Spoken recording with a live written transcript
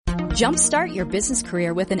Jumpstart your business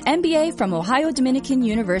career with an MBA from Ohio Dominican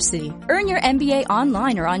University. Earn your MBA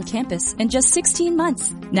online or on campus in just 16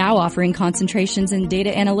 months. Now offering concentrations in data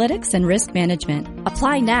analytics and risk management.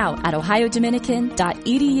 Apply now at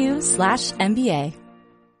ohiodominican.edu/MBA.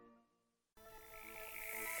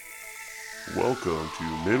 Welcome to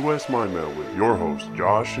Midwest Mind Meld with your hosts,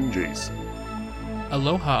 Josh and Jason.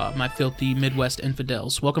 Aloha, my filthy Midwest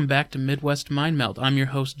infidels. Welcome back to Midwest Mind Meld. I'm your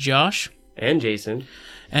host, Josh. And Jason.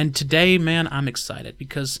 And today, man, I'm excited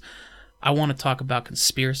because I want to talk about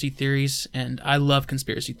conspiracy theories, and I love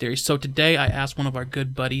conspiracy theories. So today I asked one of our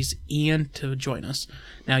good buddies, Ian, to join us.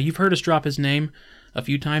 Now, you've heard us drop his name a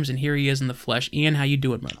few times, and here he is in the flesh. Ian, how you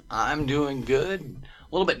doing, man? I'm doing good.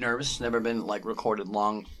 A little bit nervous. Never been, recorded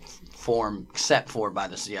long form except for by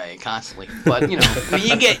the CIA constantly. But, you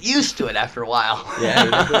you get used to it after a while.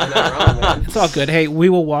 Yeah, it's all good. Hey, we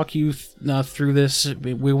will walk you through this.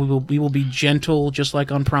 We will be gentle, just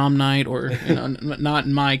like on prom night, or not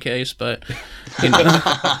in my case, but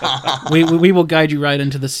we will guide you right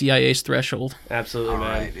into the CIA's threshold. Absolutely, all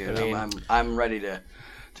man. Right, dude. I mean, I'm ready to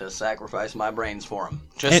sacrifice my brains for him,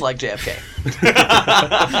 just like JFK.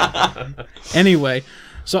 Anyway.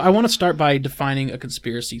 So I want to start by defining a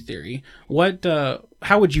conspiracy theory.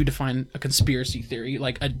 How would you define a conspiracy theory,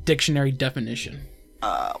 like a dictionary definition?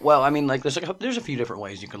 Well, I mean, there's a few different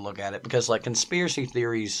ways you can look at it, because conspiracy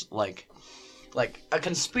theories, like a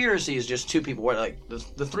conspiracy is just two people where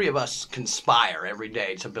the three of us conspire every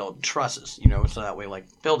day to build trusses, so that way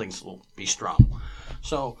buildings will be strong.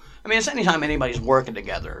 So I mean, it's anytime anybody's working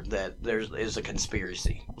together that there is a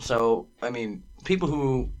conspiracy. So I mean, people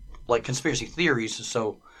who like conspiracy theories,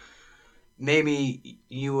 so maybe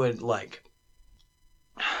you would okay,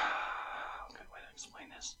 way to explain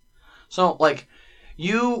this. So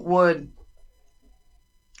you would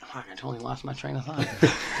I totally lost my train of thought.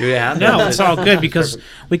 No, it's all good because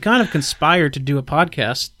we kind of conspired to do a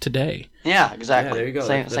podcast today. Yeah, exactly. Yeah, there you go.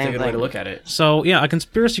 Same That's a good thing. way to look at it. So yeah, a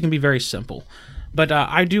conspiracy can be very simple. But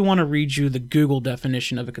I do want to read you the Google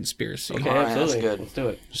definition of a conspiracy. Okay, All right, absolutely. that's good. Let's do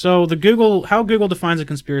it. So how Google defines a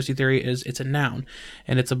conspiracy theory is it's a noun,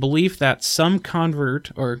 and it's a belief that some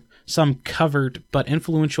covert but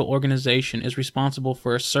influential organization is responsible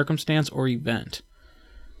for a circumstance or event.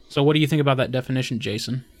 So what do you think about that definition,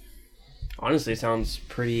 Jason? Honestly, it sounds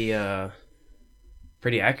pretty accurate.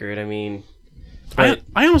 I mean, I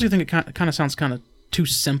honestly think it kind of sounds kind of too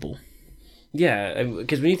simple. Yeah,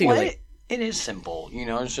 because when you think of it is simple,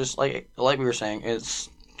 it's just like we were saying, it's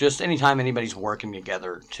just anytime anybody's working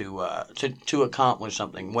together to accomplish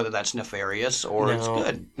something, whether that's nefarious or it's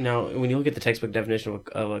good. No, when you look at the textbook definition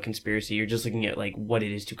of a conspiracy, you're just looking at what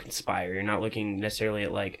it is to conspire. You're not looking necessarily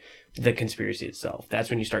at the conspiracy itself. That's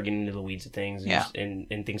when you start getting into the weeds of things,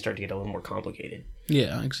 and things start to get a little more complicated.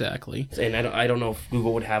 Yeah, exactly. And I don't know if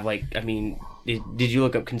Google would have did you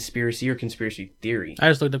look up conspiracy or conspiracy theory? I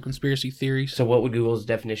just looked up conspiracy theory. So what would Google's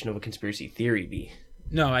definition of a conspiracy theory be?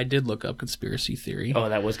 No, I did look up conspiracy theory. Oh,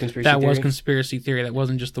 that was conspiracy theory? That was conspiracy theory. That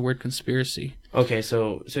wasn't just the word conspiracy. Okay,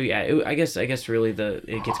 so yeah, I guess really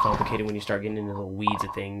it gets complicated when you start getting into the weeds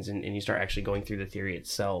of things and you start actually going through the theory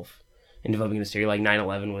itself and developing this theory.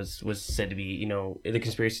 9/11 was said to be, the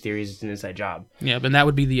conspiracy theory is an inside job. Yeah, but that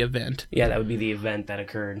would be the event. Yeah, that would be the event that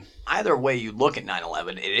occurred. Either way you look at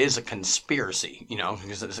 9/11, it is a conspiracy,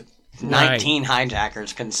 because it's 19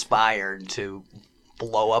 hijackers conspired to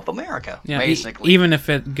blow up America, basically. Even if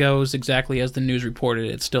it goes exactly as the news reported,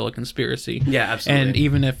 it's still a conspiracy. Yeah, absolutely. And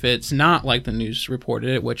even if it's not like the news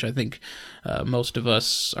reported it, which I think most of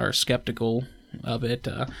us are skeptical of it,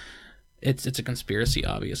 it's a conspiracy,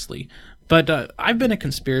 obviously. But I've been a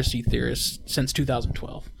conspiracy theorist since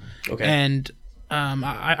 2012. Okay. And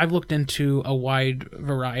I've looked into a wide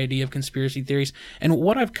variety of conspiracy theories, and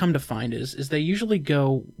what I've come to find is they usually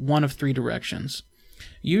go one of three directions.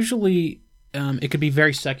 Usually, it could be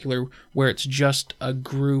very secular, where it's just a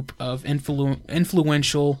group of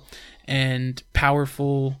influential and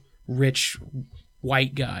powerful, rich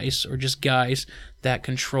white guys, or just guys that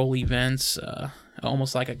control events,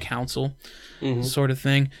 almost like a council sort of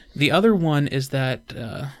thing. The other one is that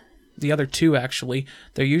the other two, actually,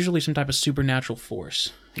 they're usually some type of supernatural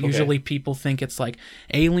force. Okay. Usually people think it's like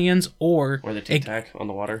aliens or the Tic Tac on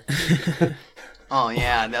the water. Oh,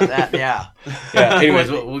 yeah, that yeah. Yeah,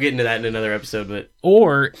 anyways, we'll get into that in another episode. But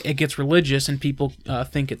or it gets religious and people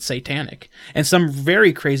think it's satanic. And some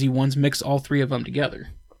very crazy ones mix all three of them together.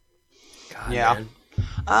 God, yeah. Man.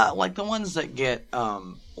 Like the ones that get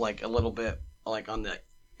like a little bit like on the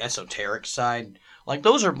esoteric side, like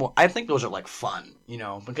those are more, I think those are like fun, you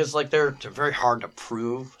know, because like they're very hard to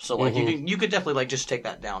prove. So like you could definitely like just take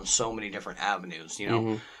that down so many different avenues, you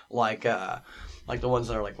know, like like the ones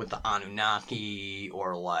that are like with the Anunnaki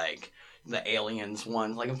or like the aliens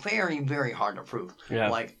ones, like very, very hard to prove. Yeah.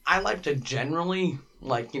 Like I like to generally,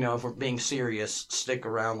 like, you know, if we're being serious, stick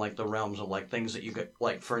around like the realms of like things that you could,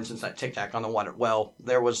 like for instance that Tic Tac on the water. Well,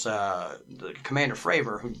 there was the Commander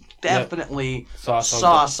Fravor who definitely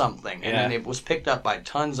saw something, and then it was picked up by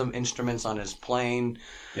tons of instruments on his plane.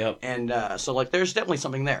 Yep. And so like there's definitely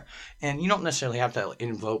something there, and you don't necessarily have to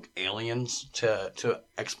invoke aliens to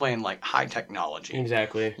explain like high technology.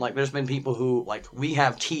 Exactly. Like there's been people who, like, we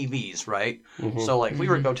have TVs, right? Mm-hmm. So like we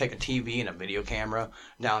were to go take a TV and a video camera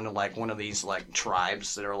down to like one of these like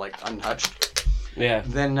tribes that are like untouched. Yeah.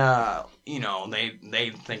 Then you know,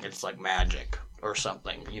 they think it's like magic or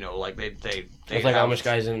something. You know, like they it's like Amish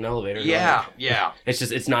guys in an elevator. Yeah, like, yeah.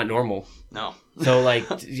 It's not normal. No. So like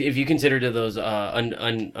if you consider to those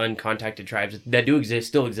uncontacted tribes that do exist,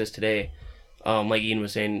 still exist today, like Ian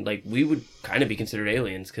was saying, like we would kind of be considered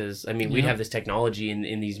aliens because I mean we'd have this technology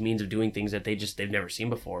in these means of doing things that they've never seen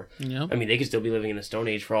before. Yeah. I mean they could still be living in the Stone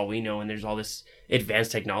Age for all we know, and there's all this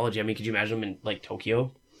advanced technology. I mean, could you imagine them in like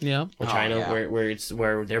Tokyo? Yeah. Or China,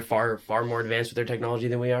 where they're far more advanced with their technology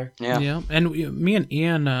than we are. Yeah. Yeah. And me and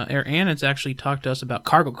Ian, Ann has actually talked to us about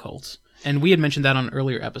cargo cults. And we had mentioned that on an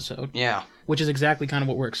earlier episode. Yeah. Which is exactly kind of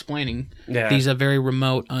what we're explaining. Yeah. These are very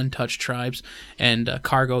remote, untouched tribes, and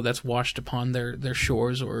cargo that's washed upon their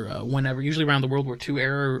shores or whenever, usually around the World War II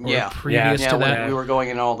era or previous to that. We were going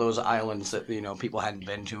in all those islands that, you know, people hadn't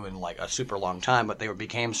been to in like a super long time, but they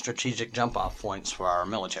became strategic jump-off points for our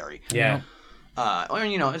military. Yeah.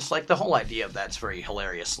 You know, it's like the whole idea of that's very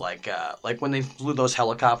hilarious. Like when they flew those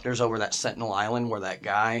helicopters over that Sentinel Island where that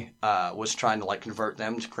guy was trying to like convert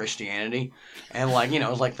them to Christianity, and like, you know,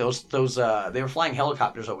 it was like those they were flying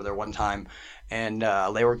helicopters over there one time, and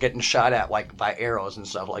they were getting shot at like by arrows and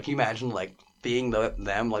stuff. Like, you imagine like being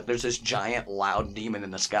them, like there's this giant loud demon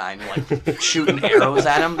in the sky and like shooting arrows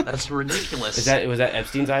at him. That's ridiculous. Was that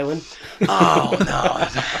Epstein's Island? Oh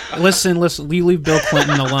no! Listen, you leave Bill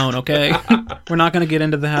Clinton alone, okay? We're not going to get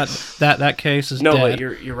into that case is no, dead.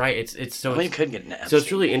 but you're right. It's so you could get nabbed. So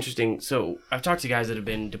it's really interesting. So I've talked to guys that have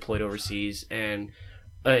been deployed overseas, and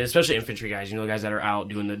especially infantry guys. You know, the guys that are out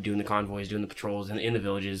doing the convoys, doing the patrols, and in the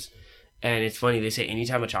villages. And it's funny, they say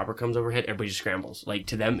anytime a chopper comes overhead, everybody just scrambles. Like,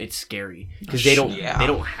 to them, it's scary. Because they don't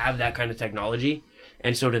have that kind of technology.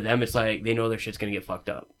 And so to them, it's like, they know their shit's going to get fucked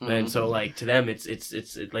up. Mm-hmm. And so, like, to them, it's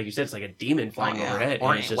like you said, it's like a demon flying overhead.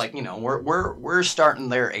 Or, it's just, like, you know, we're starting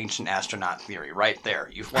their ancient astronaut theory right there.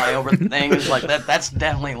 You fly over the things like that. That's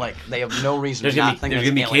definitely, like, they have no reason to not think there's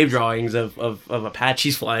going to be cave drawings of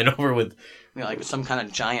Apaches flying over with... You know, like some kind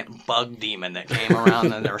of giant bug demon that came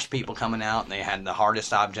around, and there was people coming out, and they had the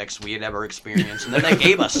hardest objects we had ever experienced. And then they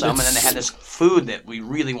gave us some, and then they had this food that we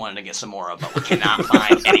really wanted to get some more of, but we cannot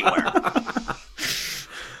find anywhere.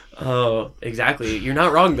 Oh, exactly. You're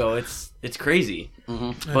not wrong, though. It's crazy.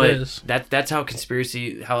 Mm-hmm. But that's how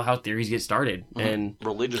how theories get started. Mm-hmm. And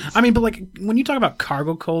religions. I mean, but like when you talk about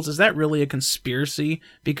cargo cults, is that really a conspiracy?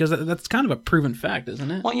 Because that's kind of a proven fact,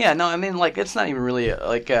 isn't it? Well, yeah, no, I mean, like, it's not even really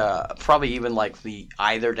like probably even like the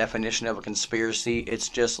either definition of a conspiracy. It's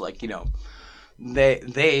just like, you know,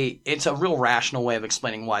 it's a real rational way of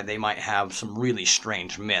explaining why they might have some really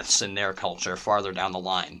strange myths in their culture farther down the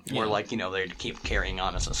line, where, like, you know, they keep carrying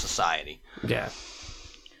on as a society. Yeah.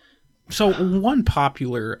 So one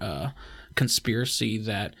popular conspiracy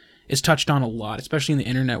that is touched on a lot, especially in the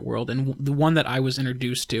internet world, and the one that I was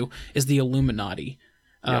introduced to is the Illuminati.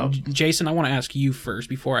 Jason, I want to ask you first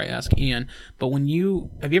before I ask Ian, but have you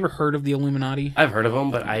ever heard of the Illuminati? I've heard of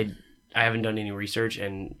them, but I haven't done any research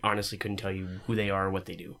and honestly couldn't tell you who they are or what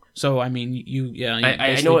they do. So, I mean,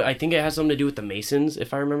 I know, I think it has something to do with the Masons,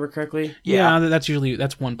 if I remember correctly. Yeah,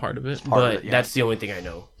 that's one part of it. That's the only thing I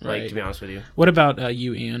know, like, to be honest with you. What about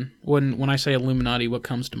you, Ian? When I say Illuminati, what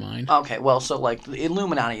comes to mind? Okay, well, so, like, the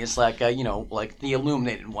Illuminati is like, you know, like the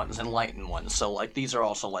illuminated ones, enlightened ones. So, like, these are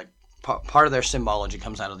also, like, part of their symbology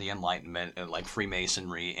comes out of the Enlightenment and like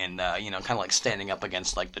Freemasonry and you know, kind of like standing up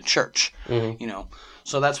against like the church, you know.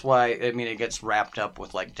 So that's why, I mean, it gets wrapped up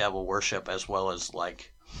with like devil worship as well as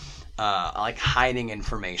like hiding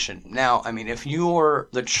information. Now, I mean, if you're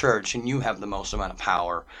the church and you have the most amount of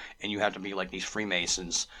power and you have to be like these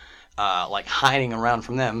Freemasons, like hiding around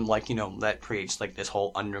from them, like, you know, that creates like this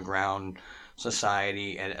whole underground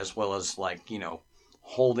society, and as well as like, you know,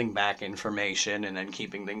 holding back information and then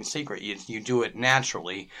keeping things secret. You do it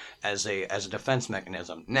naturally as a defense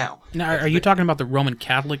mechanism. Now, are you talking about the Roman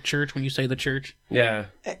Catholic Church when you say the church? Yeah.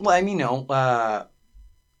 Well, I mean, no. Are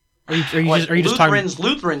you just talking?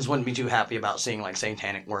 Lutherans wouldn't be too happy about seeing like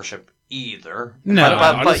satanic worship either. No,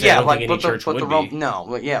 honestly, I don't think any church would be.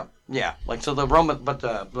 Like so the Roman, but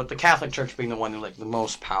the Catholic Church being the one like the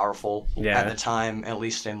most powerful at the time, at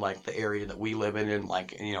least in like the area that we live in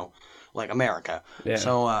like like America. Yeah.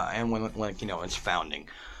 So and when like its founding,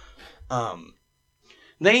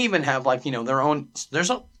 they even have like their own.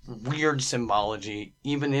 There's a weird symbology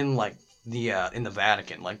even in like in the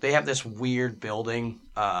Vatican. Like they have this weird building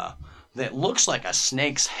that looks like a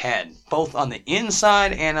snake's head, both on the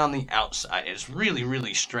inside and on the outside. It's really,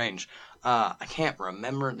 really strange. I can't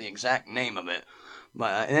remember the exact name of it.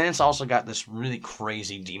 But and then it's also got this really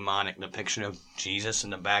crazy demonic depiction of Jesus in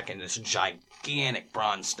the back and this gigantic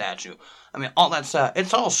bronze statue. I mean, all that's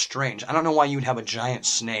it's all strange. I don't know why you would have a giant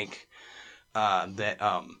snake that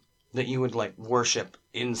you would like worship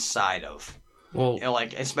inside of. Well,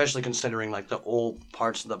 like especially considering like the old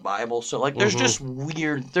parts of the Bible. So like there's just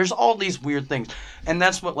weird. There's all these weird things, and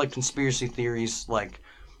that's what like conspiracy theories like.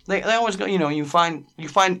 They always go. You find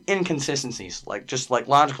inconsistencies, like just like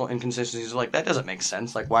logical inconsistencies. Like that doesn't make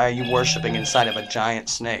sense. Like why are you worshiping inside of a giant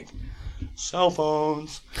snake? Cell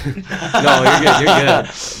phones. No, you're good.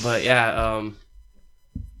 But yeah,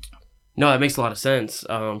 no, that makes a lot of sense.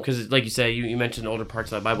 Because like you say, you mentioned older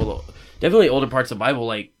parts of the Bible. Definitely older parts of the Bible,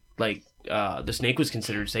 like the snake was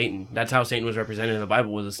considered Satan. That's how Satan was represented in the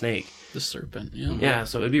Bible, was a snake. The serpent, yeah. Yeah,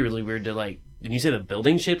 so it'd be really weird to like... Did you say the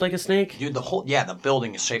building's shaped like a snake? Dude, the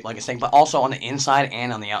building is shaped like a snake, but also on the inside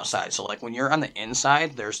and on the outside. So like when you're on the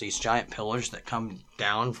inside, there's these giant pillars that come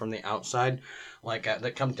down from the outside, like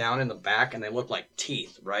that come down in the back, and they look like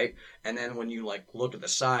teeth, right? And then when you like look at the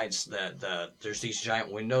sides, there's these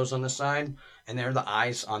giant windows on the side, and they're the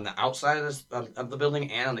eyes on the outside of the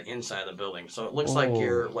building and on the inside of the building. So it looks like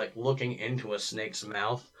you're like looking into a snake's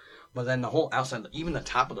mouth. But then the whole outside, even the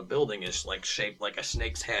top of the building is like shaped like a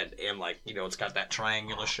snake's head, and like it's got that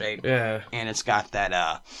triangular shape. Yeah. And it's got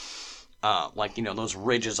that like those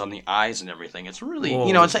ridges on the eyes and everything. It's really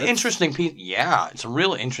it's an interesting piece. Yeah, it's a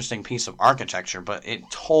real interesting piece of architecture, but it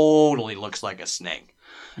totally looks like a snake.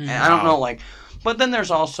 And I don't know but then there's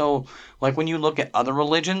also like when you look at other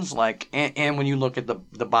religions, like and when you look at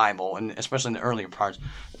the Bible, and especially in the earlier parts,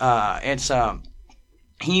 it's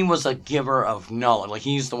he was a giver of knowledge. Like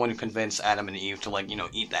he's the one who convinced Adam and Eve to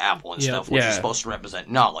eat the apple and stuff, which is supposed to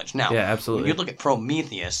represent knowledge. Now, absolutely. When you look at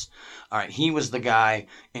Prometheus, all right, he was the guy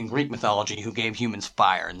in Greek mythology who gave humans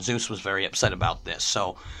fire, and Zeus was very upset about this.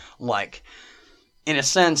 So, like, in a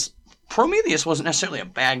sense, Prometheus wasn't necessarily a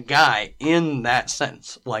bad guy in that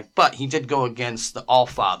sense. Like, but he did go against the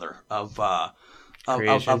Allfather of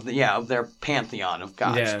their pantheon of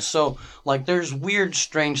gods. Yeah. So like there's weird,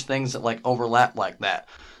 strange things that like overlap like that.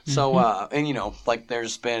 So and like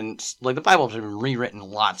there's been like the Bible's been rewritten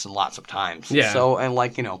lots and lots of times. Yeah. So and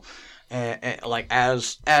like like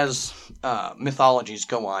as mythologies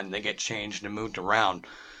go on, they get changed and moved around.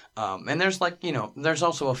 And there's like there's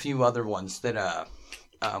also a few other ones that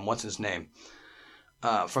what's his name?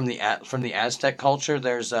 From the Aztec culture,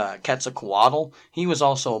 there's Quetzalcoatl. He was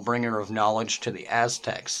also a bringer of knowledge to the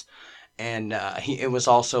Aztecs, and it was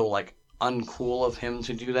also like uncool of him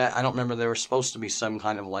to do that. I don't remember, there was supposed to be some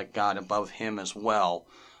kind of like god above him as well,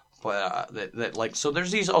 but that like so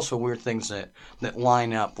there's these also weird things that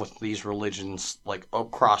line up with these religions like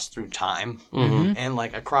across through time and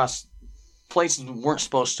like across places that weren't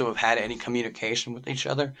supposed to have had any communication with each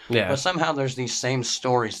other. Yeah, but somehow there's these same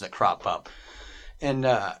stories that crop up. And,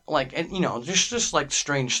 just like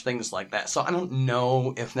strange things like that. So I don't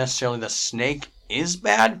know if necessarily the snake is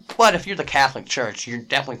bad, but if you're the Catholic Church, you're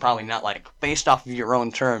definitely probably not like, based off of your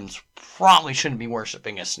own terms, probably shouldn't be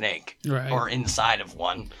worshiping a snake. Right. Or inside of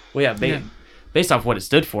one. Well, yeah, based off what it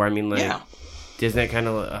stood for, I mean, like, isn't that kind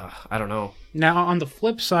of, I don't know. Now, on the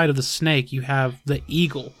flip side of the snake, you have the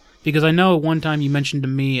eagle. Because I know one time you mentioned to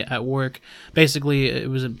me at work, basically it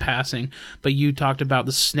was in passing, but you talked about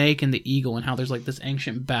the snake and the eagle and how there's like this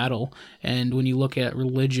ancient battle. And when you look at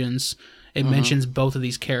religions, it mentions both of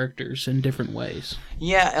these characters in different ways.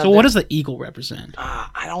 Yeah. So what does the eagle represent?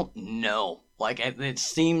 I don't know. Like it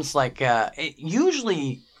seems like it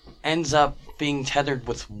usually ends up being tethered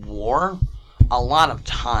with war a lot of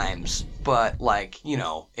times. But, like,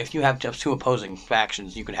 if you have two opposing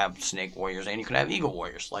factions, you could have snake warriors and you could have eagle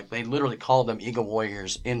warriors. Like, they literally call them eagle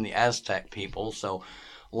warriors in the Aztec people. So,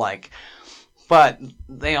 like, but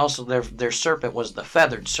they also, their serpent was the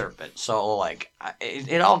feathered serpent. So, like,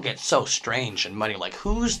 it all gets so strange and muddy. Like,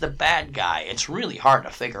 who's the bad guy? It's really hard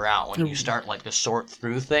to figure out when you start, like, to sort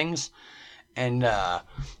through things. And,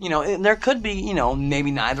 there could be,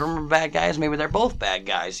 maybe neither of them are bad guys. Maybe they're both bad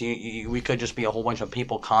guys. We could just be a whole bunch of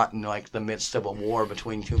people caught in, like, the midst of a war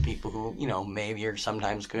between two people who, maybe are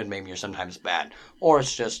sometimes good, maybe are sometimes bad. Or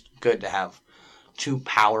it's just good to have two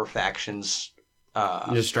power factions.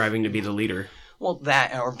 Just striving to be the leader. Well,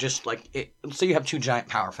 that, or just, like, so you have two giant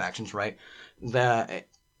power factions, right?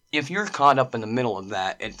 If you're caught up in the middle of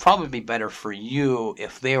that, it'd probably be better for you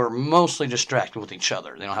if they were mostly distracted with each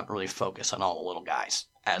other. They don't have to really focus on all the little guys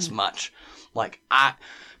as much. Like, can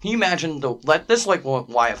you imagine this is like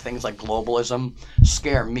why things like globalism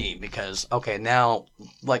scare me, because, okay, now,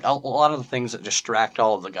 like, a lot of the things that distract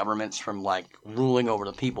all of the governments from, like, ruling over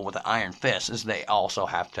the people with an iron fist is they also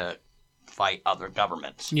have to fight other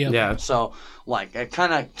governments. Yeah. So, like, it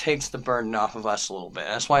kind of takes the burden off of us a little bit.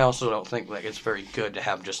 That's why I also don't think, like, it's very good to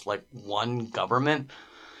have just, like, one government.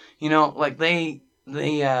 Like,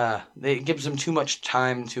 it gives them too much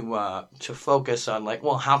time to focus on, like,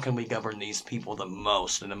 well, how can we govern these people the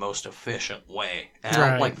most in the most efficient way? And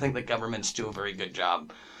I don't, like, think the governments do a very good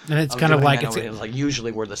job. And it's kind of like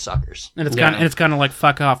usually we're the suckers. And it's kind of like,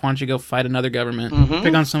 fuck off. Why don't you go fight another government?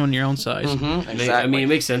 Pick on someone your own size. Exactly. I mean, it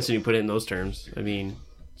makes sense when you put it in those terms. I mean,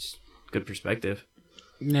 it's good perspective.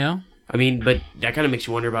 Yeah. I mean, but that kind of makes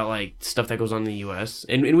you wonder about, like, stuff that goes on in the U.S.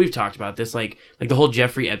 And we've talked about this, like the whole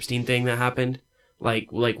Jeffrey Epstein thing that happened. Like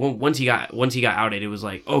once he got outed, it was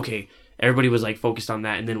like, okay, everybody was, like, focused on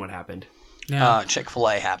that, and then what happened? Yeah.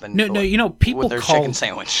 Chick-fil-A happened. No, people with their call chicken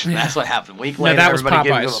sandwich. Yeah. That's what happened. Week no, later, that was everybody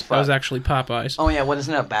gave Popeyes. That was actually Popeyes. Oh yeah,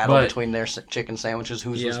 isn't it a battle between their chicken sandwiches?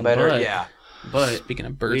 Whose was better? But speaking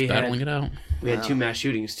of birds battling it out, we had two mass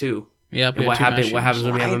shootings too. Yeah. What happens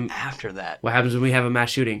when we have after that? What happens when we have a mass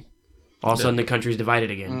shooting? All of a sudden, the country's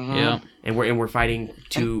divided again. Yeah, and we're fighting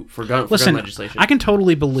for gun legislation. I can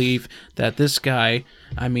totally believe that this guy.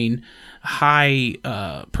 I mean, high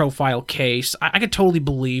profile case. I could totally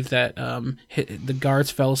believe that the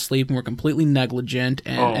guards fell asleep and were completely negligent,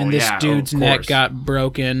 and this dude's neck got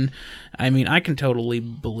broken. I mean, I can totally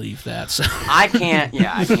believe that. So. I can't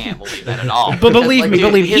believe that at all. But believe me,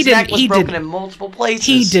 his neck was broken in multiple places.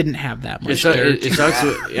 He didn't have that much dirt. It sucks.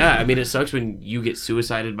 It sucks when you get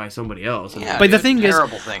suicided by somebody else. Yeah, but the thing is,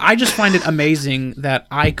 thing. I just find it amazing that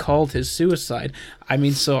I called his suicide. I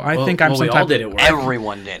mean, so I think I'm some type. All did it.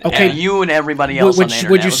 Everyone did. Okay, you and everybody else. On the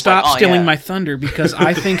internet would you stop stealing my my thunder? Because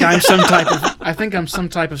I think I'm some type of. I think I'm some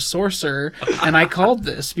type of sorcerer, and I called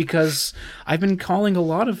this because I've been calling a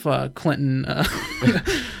lot of Clinton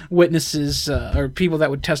witnesses or people that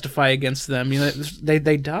would testify against them.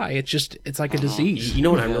 They die. It's like a disease. You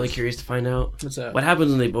know what I'm really curious to find out? What's that? What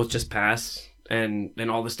happens when they both just pass and then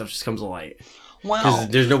all this stuff just comes to light? Well,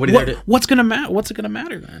 there's nobody there to... What's gonna matter? What's it gonna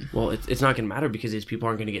matter then? Well, it's not gonna matter because these people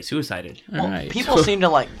aren't gonna get suicided. All right. People seem to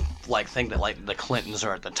like think that like the Clintons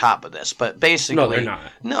are at the top of this, but basically, no, they're not.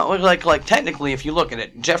 No, like technically, if you look at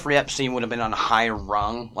it, Jeffrey Epstein would have been on a higher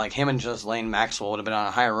rung. Like him and Ghislaine Maxwell would have been on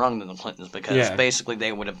a higher rung than the Clintons because basically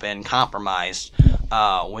they would have been compromised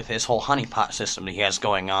with his whole honeypot system that he has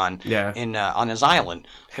going on. In on his island.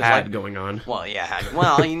 Going on. Well,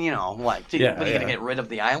 well, like, but you gonna get rid of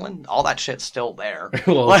the island? All that shit's still there.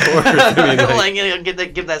 Well, of course. I like, mean,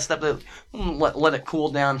 give that stuff to let it cool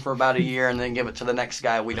down for about a year, and then give it to the next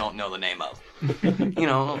guy we don't know the name of.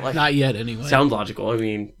 Like not yet anyway. Sounds logical. I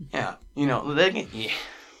mean,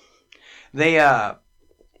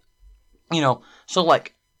 so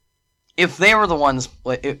like. If they were the ones,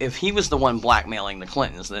 if he was the one blackmailing the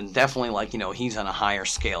Clintons, then definitely, he's on a higher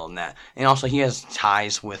scale than that. And also, he has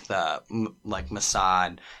ties with,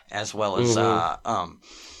 Mossad, as well as,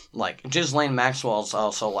 Ghislaine Maxwell's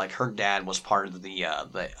also, her dad was part of the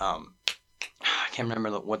I can't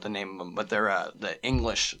remember what the name of them, but they're the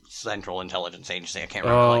English Central Intelligence Agency. I can't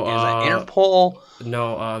remember. Is that Interpol?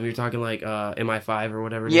 No, you're talking MI5 or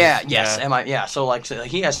whatever. Yes. So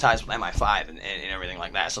he has ties with MI5 and everything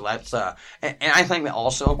like that. So that's and I think that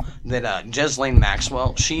also that Ghislaine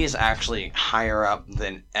Maxwell, she is actually higher up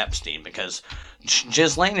than Epstein because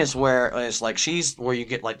Ghislaine she's where you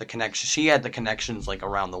get the connection. She had the connections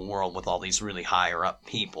around the world with all these really higher up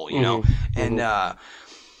people, and.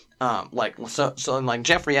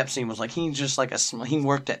 Jeffrey Epstein was he just he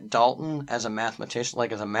worked at Dalton as a mathematician,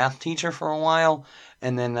 as a math teacher for a while,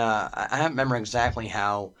 and then I don't remember exactly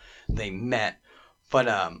how they met,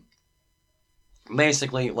 but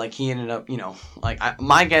basically he ended up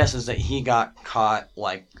my guess is that he got caught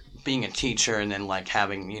being a teacher and then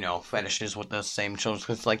having fetishes with the same children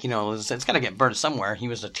because it's gotta get burned somewhere. He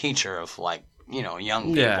was a teacher of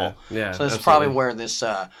young people, so that's probably where this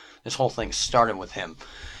whole thing started with him.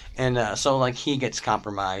 And so, like, he gets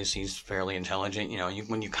compromised. He's fairly intelligent.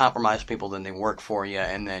 When you compromise people, then they work for you,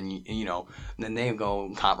 and then, then they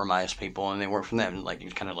go compromise people, and they work for them. Like,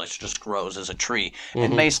 it kind of, like, just grows as a tree.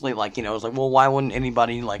 And basically, like, it's like, well, why wouldn't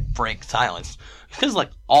anybody, like, break silence? Because,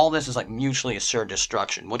 like, all this is, like, mutually assured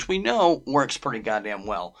destruction, which we know works pretty goddamn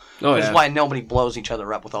well. Oh, Which yeah. is why nobody blows each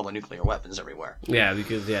other up with all the nuclear weapons everywhere. Yeah,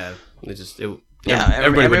 because Everybody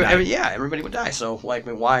would die. everybody would die. So, like,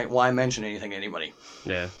 why mention anything to anybody?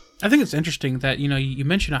 Yeah. I think it's interesting that you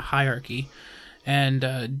mention a hierarchy, and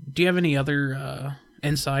do you have any other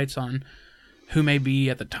insights on who may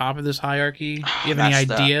be at the top of this hierarchy? Do you have any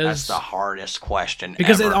ideas? That's the hardest question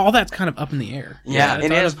because ever. all that's kind of up in the air. Yeah,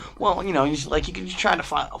 it is. Of, well, you can try to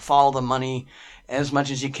follow the money as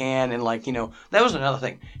much as you can, and like that was another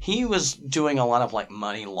thing. He was doing a lot of like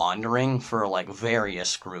money laundering for like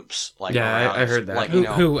various groups. Like I heard that. Like,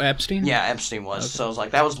 who Epstein? Yeah, Epstein was. Okay. So it was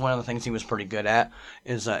like that was one of the things he was pretty good at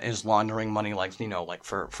is laundering money, like like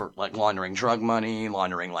for like laundering drug money,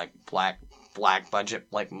 laundering like black budget,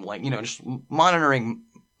 like just monitoring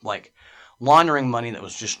like laundering money that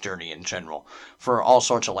was just dirty in general for all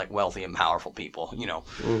sorts of like wealthy and powerful people.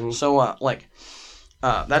 So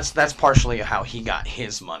that's partially how he got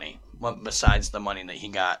his money. Besides the money that he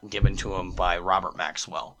got given to him by Robert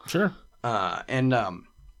Maxwell. Sure. Where was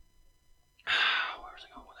I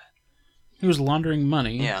going with that? He was laundering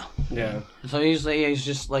money. Yeah. Yeah. So he's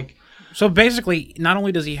just like. So basically, not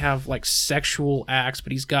only does he have like sexual acts,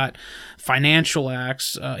 but he's got financial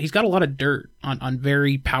acts. He's got a lot of dirt on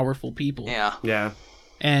very powerful people. Yeah. Yeah.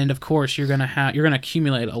 And of course, you're gonna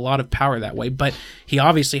accumulate a lot of power that way. But he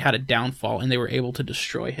obviously had a downfall, and they were able to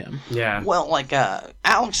destroy him. Yeah. Well, like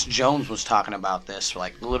Alex Jones was talking about this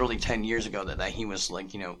like literally 10 years ago that he was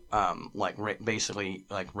like basically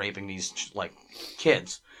like raping these like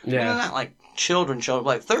kids. Yeah. Not like children.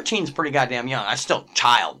 Like 13's pretty goddamn young. That's still a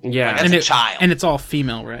child. Yeah. Like, that's a child. And it's all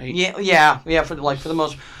female, right? Yeah. For the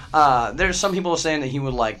most, there's some people saying that he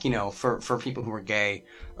would like for people who were gay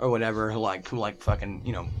or whatever who like fucking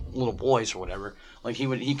little boys or whatever, like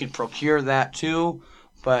he could procure that too,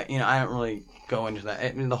 but I don't really go into that.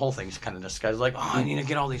 I mean, the whole thing's kind of disguised like, oh, I need to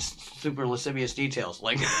get all these super lascivious details,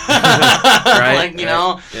 like right, like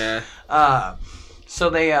yeah. So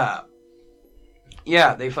they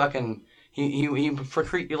they fucking he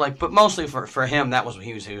like, but mostly for him that was what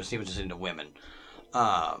he was just into women.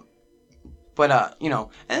 But and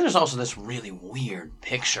there's also this really weird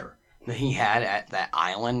picture that he had at that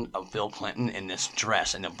island of Bill Clinton in this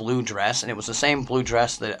dress, in a blue dress, and it was the same blue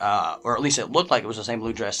dress that, or at least it looked like it was the same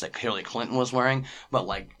blue dress that Hillary Clinton was wearing, but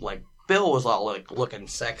like Bill was all like looking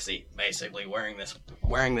sexy, basically wearing this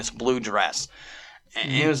blue dress,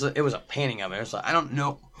 and it was a painting of it. It was like, I don't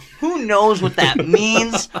know, who knows what that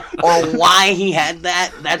means or why he had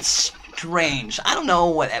that. That's strange. I don't know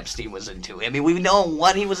what Epstein was into. I mean, we know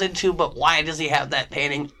what he was into, but why does he have that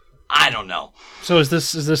painting? I don't know. So is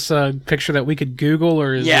this a picture that we could Google,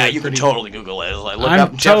 or is yeah, it you pretty... can totally Google it. Like, look I'm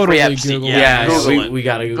up Jeffrey totally Epstein. Googling Yeah, it. Google it. We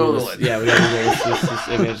gotta Google Google this. it. Yeah, we gotta Google this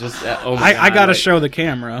image. Just, oh my God, I gotta like, show the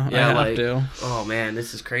camera. Yeah, I have to. Oh man,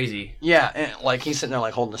 this is crazy. Yeah, and like he's sitting there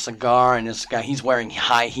like holding a cigar, and this guy, he's wearing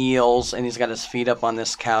high heels, and he's got his feet up on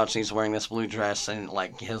this couch, and he's wearing this blue dress, and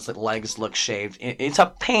like his legs look shaved. It's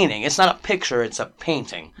a painting. It's not a picture. It's a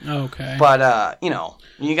painting. Okay. But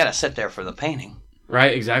you gotta sit there for the painting.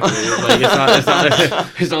 Right, exactly. Like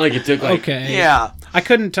it's not like it took like. Okay. Yeah. I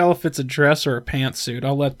couldn't tell if it's a dress or a pantsuit.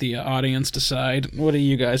 I'll let the audience decide. What do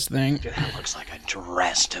you guys think? Dude, that looks like a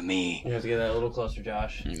dress to me. You have to get that a little closer,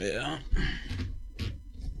 Josh. Yeah.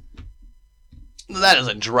 That is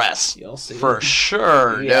a dress. You'll see. For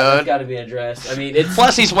sure, Yeah, it's dude. got to be a dress. I mean, it's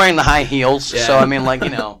Plus, he's wearing the high heels, Yeah. so I mean, like,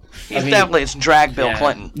 definitely it's drag Bill Yeah.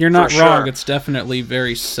 Clinton. You're not for wrong. sure. It's definitely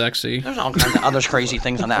very sexy. There's all kinds of other crazy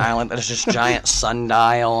things on that island. There's this giant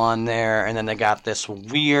sundial on there, and then they got this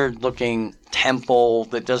weird-looking temple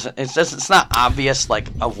that it's not obvious like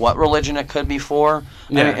of what religion it could be for.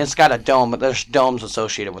 Yeah. I mean, it's got a dome, but there's domes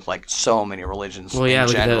associated with like so many religions. well, yeah. in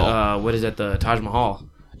Look at general. that. What is that? The Taj Mahal.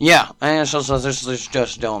 Yeah, and so there's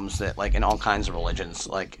just domes that like in all kinds of religions,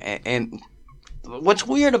 like and what's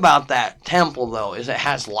weird about that temple though is it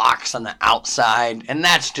has locks on the outside, and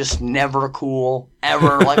that's just never cool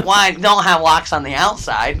ever. Like, why don't have locks on the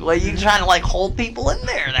outside? Like, you trying to like hold people in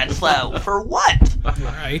there? That's for what?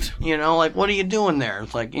 Right. Like, what are you doing there?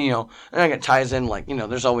 It's like, and it ties in like,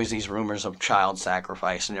 there's always these rumors of child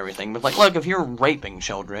sacrifice and everything, but like, look, if you're raping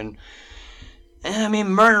children, I mean,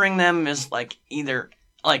 murdering them is like either.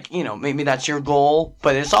 Like, maybe that's your goal,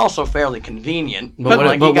 but it's also fairly convenient. But what if-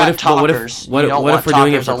 like, but you got what if- but what if- talkers. what You if- don't what want if we're doing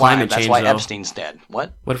it talkers for alive. climate That's change, why though? Epstein's dead.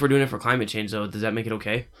 What? What if we're doing it for climate change though? Does that make it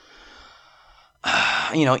okay?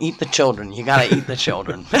 eat the children. You gotta eat the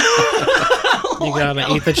children. You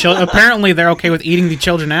gotta eat the children. Apparently, they're okay with eating the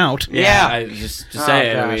children out. Yeah. I just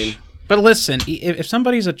say it. I mean, But listen, if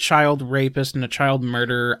somebody's a child rapist and a child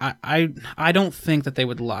murderer, I don't think that they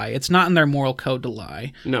would lie. It's not in their moral code to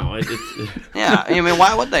lie. no, it's Yeah, I mean,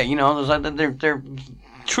 why would they? They're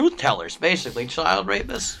truth tellers, basically. Child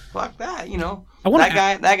rapists, fuck that.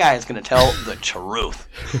 That guy is gonna tell the truth.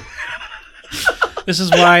 This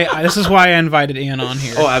is why I invited Ian on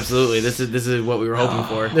here. Oh, absolutely. This is what we were hoping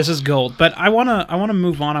for. This is gold. But I wanna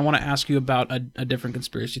move on. I wanna ask you about a different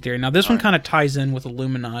conspiracy theory. Now, this one kind of ties in with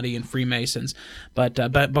Illuminati and Freemasons, but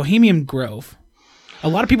Bohemian Grove. A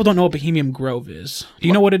lot of people don't know what Bohemian Grove is. Do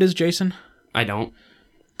you know what it is, Jason? I don't.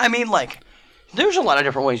 I mean, there's a lot of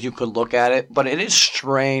different ways you could look at it, but it is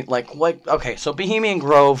strange. Okay, so Bohemian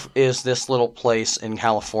Grove is this little place in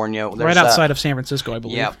California. Right outside of San Francisco, I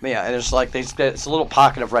believe. Yeah. And there's it's a little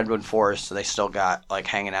pocket of redwood forest that they still got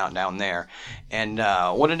hanging out down there. And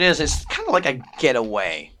what it is, it's kind of like a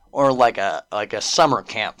getaway or like a summer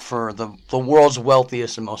camp for the world's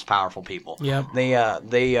wealthiest and most powerful people. Yeah.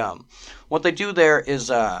 They what they do there is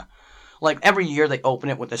every year they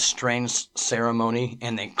open it with this strange ceremony,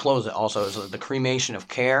 and they close it also as the cremation of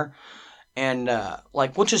care, and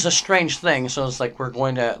which is a strange thing. So it's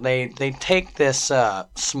they take this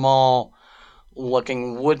small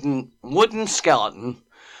looking wooden skeleton,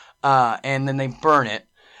 and then they burn it,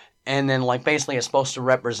 and then basically it's supposed to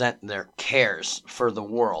represent their cares for the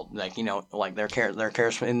world, their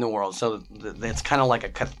cares in the world. So it's kind of like a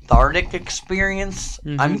cathartic experience.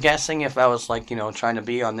 Mm-hmm. I'm guessing, if I was trying to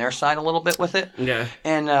be on their side a little bit with it. Yeah.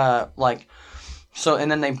 And so,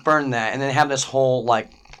 and then they burn that, and then have this whole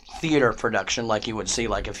theater production you would see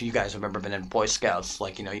if you guys have ever been in Boy Scouts,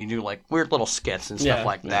 you do weird little skits and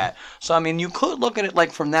stuff that. So I mean, you could look at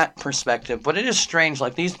it from that perspective, but it is strange.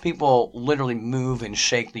 These people literally move and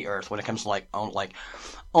shake the earth when it comes to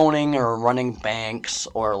owning or running banks,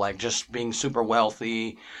 or just being super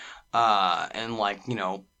wealthy, and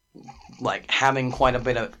having quite a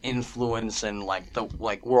bit of influence in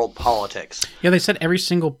the world politics. Yeah, they said every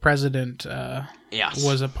single president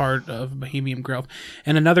was a part of Bohemian Grove.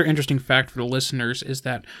 And another interesting fact for the listeners is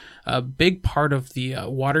that a big part of the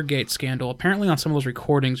Watergate scandal, apparently on some of those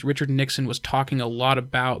recordings, Richard Nixon was talking a lot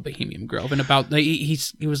about Bohemian Grove and about he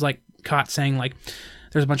was caught saying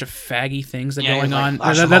there's a bunch of faggy things going on.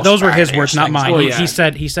 Those were his words, not mine. Oh, yeah. He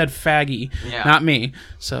said faggy, not me.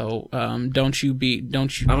 So don't you I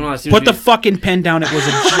don't know, put the fucking pen down. It was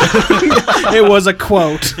a it was a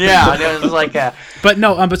quote. Yeah, it was But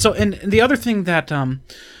no, but so and the other thing that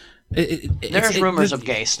there's rumors of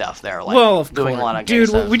gay stuff there. Of doing course. a lot of gay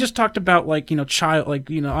stuff. We just talked about child,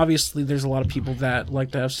 obviously there's a lot of people that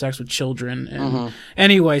like to have sex with children. And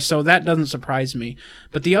anyway, so that doesn't surprise me.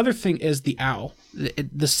 But the other thing is the owl.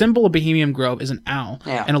 The symbol of Bohemian Grove is an owl.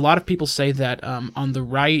 Yeah. And a lot of people say that on the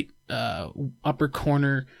right upper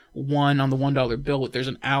corner on the $1 bill, there's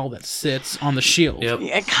an owl that sits on the shield. Yep.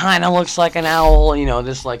 It kind of looks like an owl,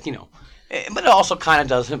 but it also kind of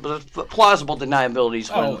doesn't. But plausible deniability is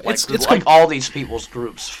it's all these people's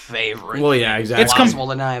groups' favorite. Well, yeah, exactly. It's plausible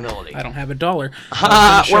deniability. I don't have $1.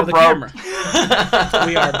 We're broke.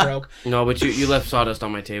 We are broke. No, but you left sawdust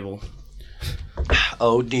on my table.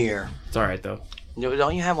 Oh dear. It's all right though.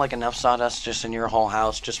 Don't you have enough sawdust just in your whole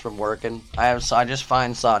house just from working? I just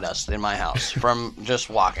find sawdust in my house from just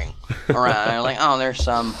walking around. And I'm there's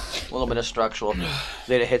some little bit of structural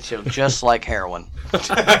that it hits you just like heroin.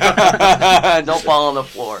 Don't fall on the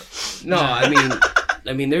floor. No, I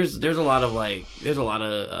mean there's a lot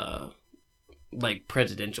of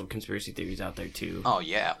presidential conspiracy theories out there too. Oh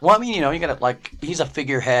yeah. Well, you got he's a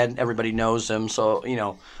figurehead. Everybody knows him. So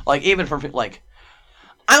even for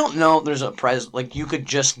I don't know if there's a president, you could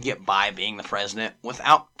just get by being the president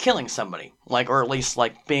without killing somebody. Or at least,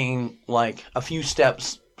 being, a few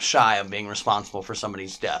steps shy of being responsible for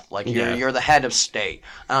somebody's death. You're the head of state.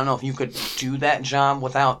 I don't know if you could do that job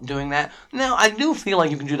without doing that. Now, I do feel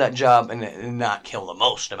like you can do that job and not kill the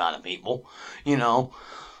most amount of people,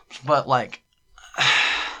 But,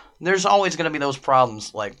 there's always going to be those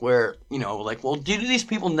problems, where, well, do these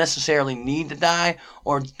people necessarily need to die,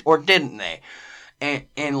 or didn't they? And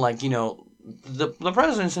the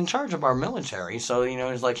president's in charge of our military, so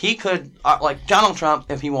it's he could Donald Trump,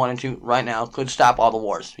 if he wanted to right now, could stop all the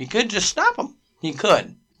wars. He could just stop them. He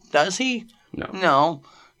could. Does he? No.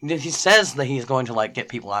 He says that he's going to get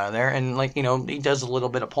people out of there, and he does a little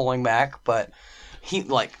bit of pulling back, but he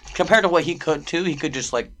compared to what he could too, he could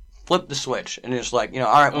just flip the switch and just all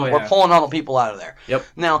right, we're pulling all the people out of there. Yep.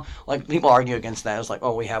 Now, people argue against that. It's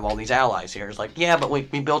oh, we have all these allies here. It's yeah, but we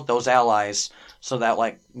built those allies so that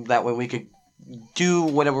that way we could do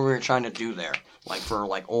whatever we were trying to do there, like for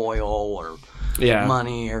like oil or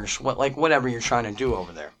money or whatever you're trying to do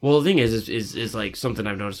over there. Well, the thing is like something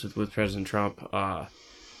I've noticed with President Trump,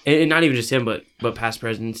 and not even just him, but past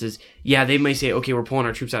presidents is, they may say, okay, we're pulling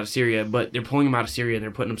our troops out of Syria, but they're pulling them out of Syria and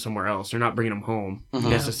they're putting them somewhere else. They're not bringing them home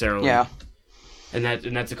necessarily. Yeah. And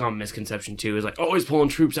that's a common misconception too. Is like, oh, he's pulling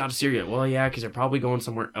troops out of Syria. Well, yeah, because they're probably going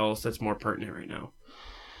somewhere else that's more pertinent right now.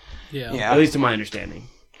 Yeah. At least to my understanding.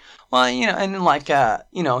 Well, and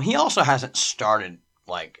then he also hasn't started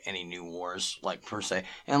like any new wars, like per se,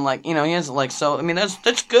 and he hasn't like so. I mean,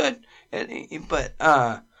 that's good, but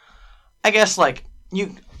I guess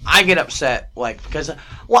I get upset because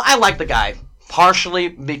I like the guy partially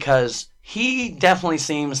because he definitely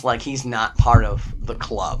seems like he's not part of the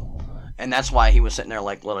club. And that's why he was sitting there,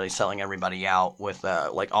 literally selling everybody out with,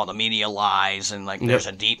 all the media lies and, there's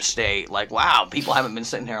a deep state. Wow, people haven't been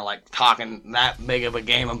sitting here, talking that big of a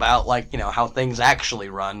game about, how things actually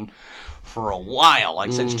run for a while,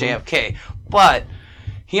 since JFK. But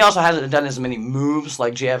he also hasn't done as many moves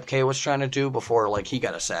like JFK was trying to do before, he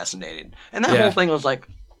got assassinated. And that whole thing was,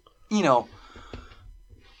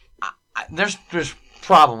 there's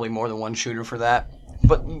probably more than one shooter for that.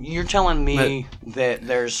 But you're telling me that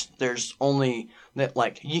there's only that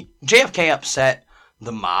JFK upset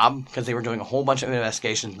the mob because they were doing a whole bunch of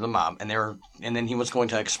investigations into the mob, and then he was going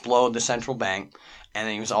to explode the central bank, and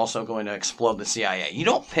then he was also going to explode the CIA. You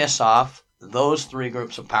don't piss off those three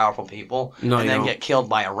groups of powerful people and then get killed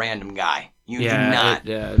by a random guy. You do not.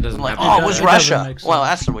 It doesn't happen. It was Russia. Well,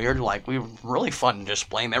 that's weird. We were really fun to just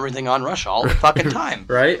blame everything on Russia all the fucking time.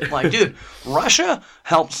 Right? Dude, Russia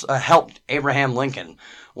helped Abraham Lincoln.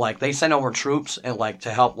 They sent over troops and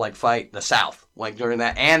to help fight the South during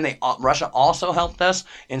that, and Russia also helped us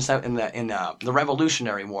in the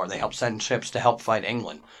Revolutionary War. They helped send ships to help fight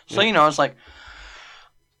England. So it's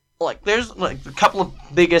there's a couple of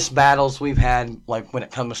biggest battles we've had when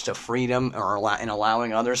it comes to freedom or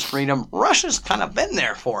allowing others freedom. Russia's kind of been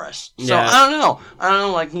there for us. So I don't know.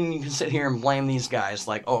 You can sit here and blame these guys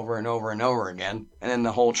over and over and over again, and then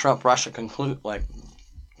the whole Trump-Russia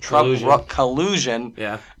collusion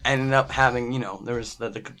ended up having, there was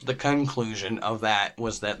the conclusion of that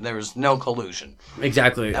was that there was no collusion.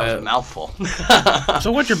 Exactly. That was a mouthful.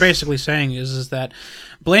 So what you're basically saying is that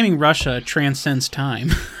blaming Russia transcends time.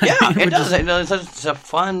 Yeah, it does. It's a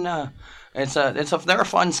fun. They're a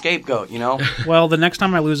fun scapegoat, Well, the next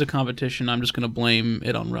time I lose a competition, I'm just going to blame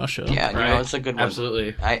it on Russia. Yeah, it's a good one.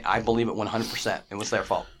 Absolutely. I believe it 100%. It was their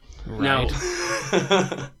fault. Right.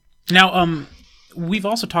 Now, we've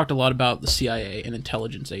also talked a lot about the CIA and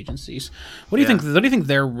intelligence agencies. What do you think? What do you think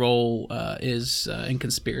their role is in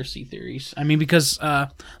conspiracy theories? I mean, because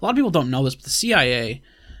a lot of people don't know this, but the CIA,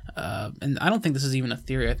 and I don't think this is even a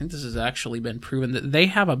theory. I think this has actually been proven that they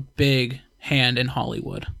have a big hand in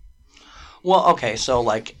Hollywood. Well, okay, so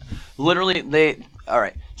literally all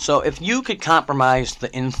right. So if you could compromise the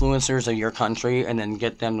influencers of your country and then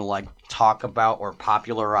get them to talk about or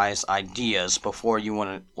popularize ideas before you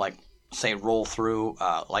want to say roll through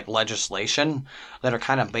legislation that are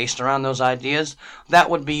kind of based around those ideas, that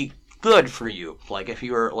would be good for you. If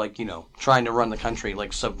you were trying to run the country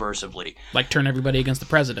subversively, turn everybody against the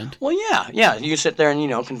president. Well, yeah. You sit there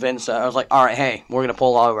and convince. I was all right, hey, we're gonna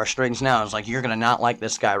pull all of our strings now. It's you're gonna not like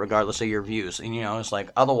this guy regardless of your views, and it's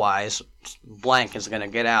otherwise blank is gonna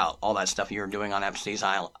get out. All that stuff you were doing on Epstein's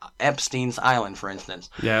Island, for instance.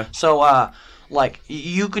 Yeah. So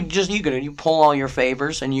you could you pull all your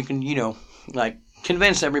favors and you can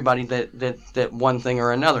convince everybody that one thing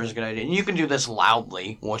or another is a good idea. And you can do this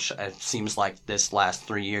loudly, which it seems like this last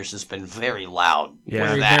 3 years has been very loud.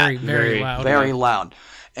 Yeah, very loud. Very loud.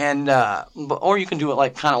 And or you can do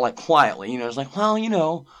it kind of quietly. It's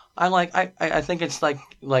I think it's like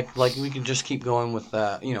we can just keep going with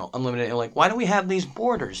unlimited. Why do we have these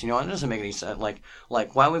borders? It doesn't make any sense. Why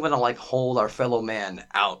are we going to hold our fellow man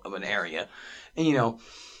out of an area? And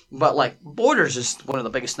but borders is one of the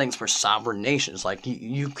biggest things for sovereign nations.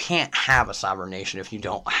 You can't have a sovereign nation if you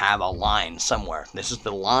don't have a line somewhere. This is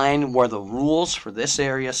the line where the rules for this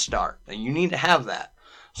area start, and you need to have that.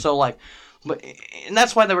 So and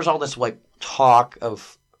that's why there was all this talk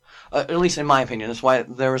of, at least in my opinion, that's why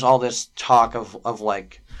there was all this talk of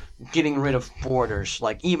getting rid of borders,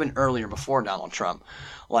 even earlier before Donald Trump.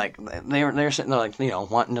 They're sitting there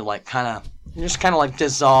wanting to kind of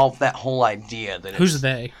dissolve that whole idea that who's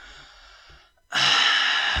they?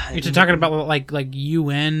 You're talking about like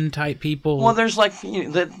UN type people. Well, there's like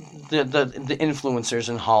the influencers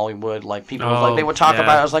in Hollywood, like people like they would talk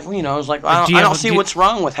about it. I was like, I was like, I don't see what's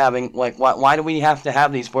wrong with having like why do we have to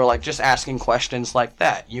have these? We're like just asking questions like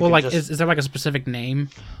that. Is there like a specific name?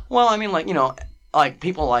 Well, I mean, like like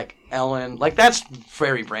people like Ellen, like that's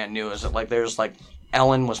very brand new. Is it like there's like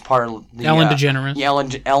Ellen was part of the Ellen DeGeneres. Yeah,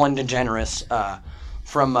 Ellen DeGeneres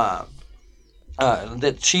from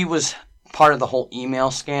that she was part of the whole email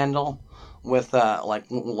scandal with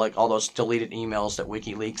like all those deleted emails that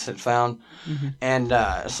WikiLeaks had found, and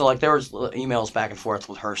so like there was emails back and forth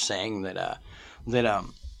with her saying that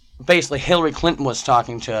basically Hillary Clinton was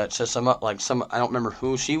talking to some I don't remember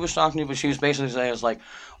who she was talking to, but she was basically saying it's like,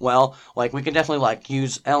 well, like we could definitely like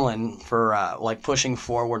use Ellen for like pushing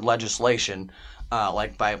forward legislation.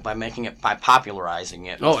 Like by making it, by popularizing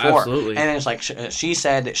it. Oh, absolutely. And it's like she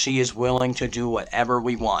said that she is willing to do whatever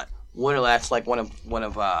we want. That's like one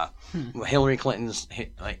of Hillary Clinton's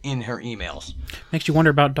in her emails. Makes you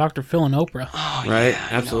wonder about Dr. Phil and Oprah. Oh, right, yeah,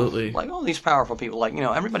 absolutely. Like all these powerful people, like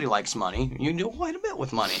everybody likes money. You do quite a bit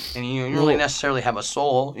with money, and you don't really necessarily have a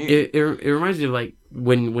soul. It reminds me of like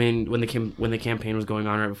when the campaign was going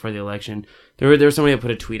on right before the election. There was somebody that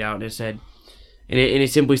put a tweet out and it said, and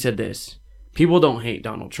it simply said this. People don't hate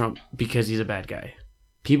Donald Trump because he's a bad guy.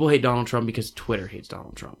 People hate Donald Trump because Twitter hates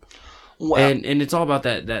Donald Trump. Well, and it's all about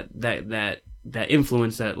that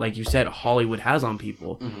influence that, like you said, Hollywood has on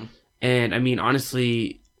people. Mm-hmm. And I mean,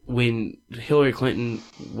 honestly, when Hillary Clinton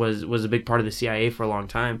was a big part of the CIA for a long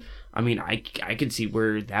time, I mean, I could see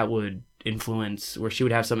where that would influence, where she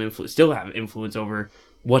would have some influence, still have influence over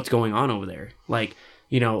what's going on over there. Like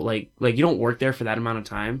you don't work there for that amount of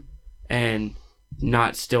time, and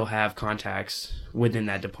not still have contacts within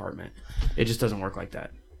that department. It just doesn't work like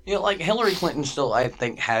that. Like Hillary Clinton still, I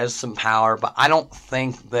think, has some power, but I don't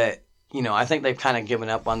think that, I think they've kind of given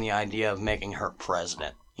up on the idea of making her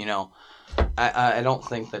president. I don't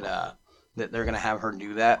think that that they're going to have her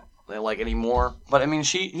do that anymore. But I mean,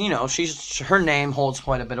 her name holds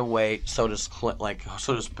quite a bit of weight. So does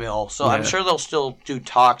Bill. So yeah. I'm sure they'll still do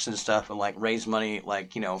talks and stuff and raise money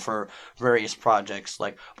for various projects.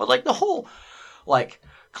 But the whole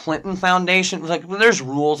Clinton Foundation, there's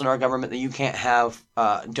rules in our government that you can't have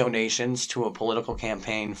donations to a political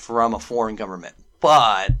campaign from a foreign government.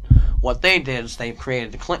 But what they did is they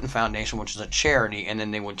created the Clinton Foundation, which is a charity, and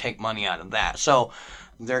then they would take money out of that. So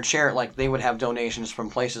their they would have donations from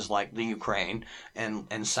places like the Ukraine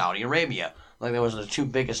and Saudi Arabia. There was the two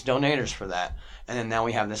biggest donators for that. And then now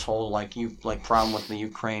we have this whole problem with the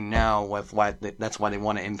Ukraine now with that's why they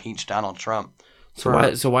want to impeach Donald Trump.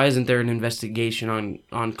 So why isn't there an investigation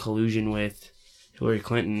on collusion with Hillary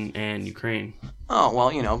Clinton and Ukraine? Oh,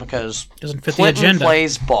 well, because doesn't fit Clinton the agenda.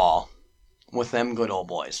 Plays ball with them good old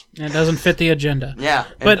boys. It doesn't fit the agenda. Yeah.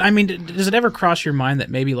 But, I mean, does it ever cross your mind that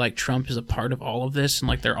maybe, Trump is a part of all of this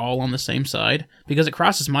and, they're all on the same side? Because it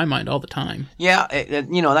crosses my mind all the time. Yeah,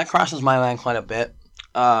 that crosses my mind quite a bit.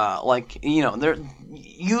 They're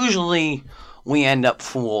usually... we end up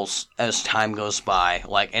fools as time goes by.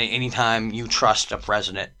 Anytime you trust a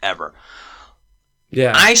president ever.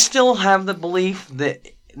 Yeah. I still have the belief that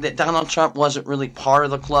Donald Trump wasn't really part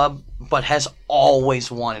of the club, but has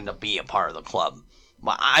always wanted to be a part of the club.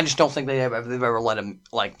 I just don't think they've ever let him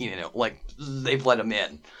they've let him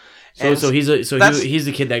in. So he's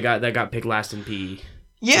the kid that got picked last in PE.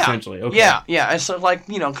 Yeah. Essentially. Okay. Yeah. And so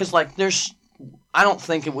because there's, I don't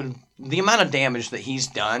think it would. The amount of damage that he's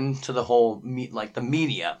done to the whole, the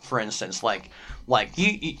media, for instance,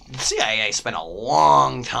 the CIA spent a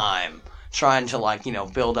long time trying to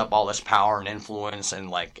build up all this power and influence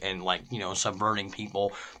and subverting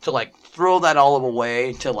people to throw that all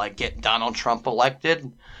away to get Donald Trump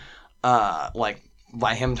elected,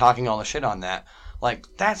 by him talking all the shit on that.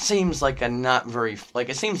 That seems like a not very,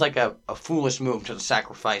 it seems like a foolish move to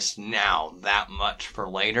sacrifice now that much for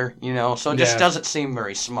later, So it just doesn't seem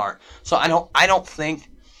very smart. So I don't think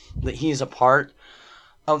that he's a part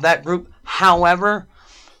of that group. However,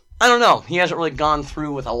 I don't know. He hasn't really gone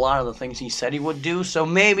through with a lot of the things he said he would do, so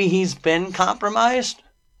maybe he's been compromised,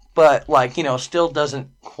 but, still doesn't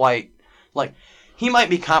quite, he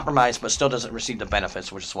might be compromised, but still doesn't receive the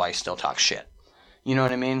benefits, which is why he still talks shit. You know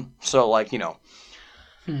what I mean? So, I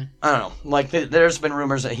don't know. There's been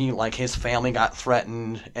rumors that he, his family got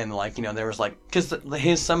threatened, and, there was,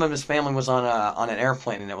 because some of his family was on an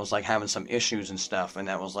airplane, and it was, having some issues and stuff, and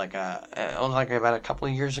that was, it was, about a couple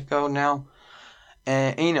of years ago now.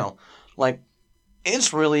 And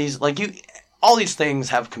it's really easy. all these things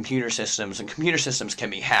have computer systems, and computer systems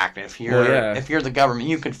can be hacked. And if you're the government,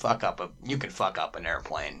 you could fuck up an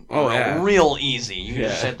airplane. Real easy. You can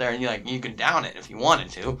just sit there and you could down it if you wanted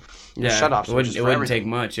to. Yeah, shut off switches. It wouldn't take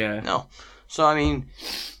much. Yeah. No. So I mean,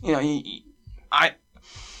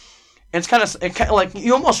 it's kind of like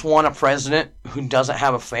you almost want a president who doesn't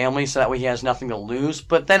have a family, so that way he has nothing to lose.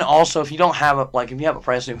 But then also, if you have a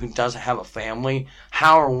president who doesn't have a family,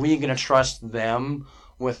 how are we going to trust them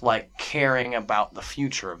with caring about the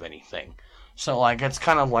future of anything? So it's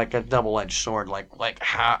kind of like a double-edged sword.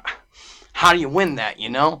 How do you win that?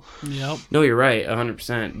 Yep. No, you're right,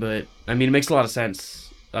 100%. But I mean, it makes a lot of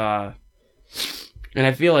sense. And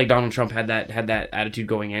I feel like Donald Trump had that attitude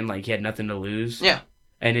going in, he had nothing to lose. Yeah.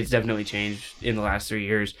 And it's definitely changed in the last 3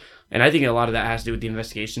 years. And I think a lot of that has to do with the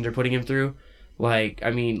investigations they're putting him through. I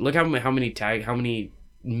mean, look how many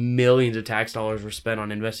millions of tax dollars were spent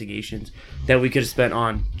on investigations that we could have spent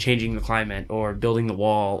on changing the climate or building the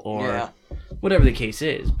wall or whatever the case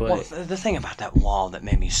is. But the thing about that wall that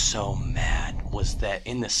made me so mad was that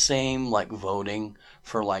in the same voting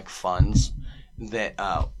for funds that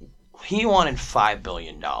he wanted $5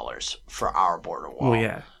 billion for our border wall. Well,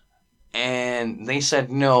 yeah. And they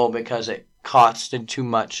said no because it costed too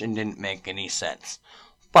much and didn't make any sense.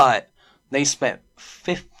 But they spent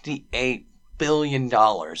 $58 billion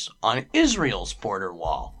on Israel's border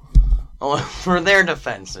wall for their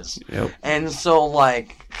defenses. Yep. And so,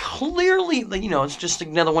 clearly, it's just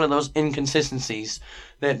another one of those inconsistencies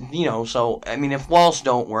that, so, I mean, if walls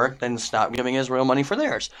don't work, then stop giving Israel money for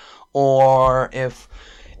theirs. Or if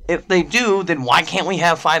they do, then why can't we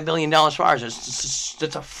have $5 billion for ours?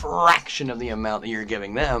 It's a fraction of the amount that you're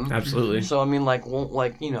giving them. Absolutely. So I mean,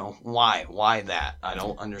 why? Why that? I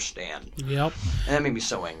don't understand. Yep. And that made me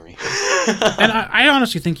so angry. And I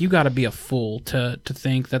honestly think you got to be a fool to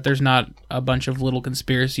think that there's not a bunch of little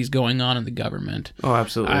conspiracies going on in the government. Oh,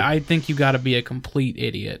 absolutely. I think you got to be a complete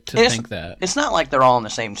idiot to think that. It's not like they're all on the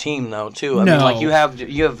same team, though. Too. I No. mean, you have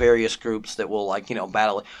various groups that will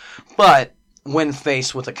battle it, but when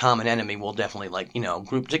faced with a common enemy, we'll definitely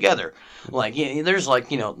group together. There's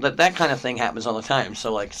that kind of thing happens all the time.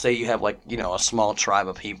 So say you have a small tribe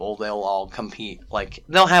of people, they'll all compete.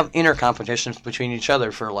 They'll have inner competitions between each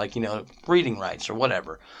other for breeding rights or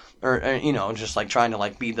whatever, or just trying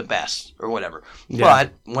to be the best or whatever. Yeah.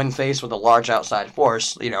 But when faced with a large outside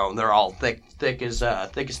force, they're all thick as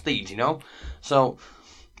thieves. So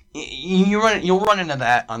you'll run into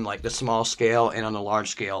that on the small scale and on the large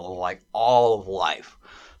scale of all of life.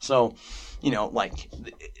 So,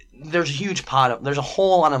 there's a huge there's a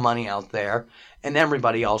whole lot of money out there, and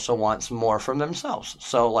everybody also wants more from themselves.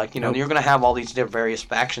 So you're going to have all these various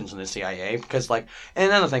factions in the CIA because and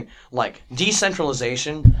another thing,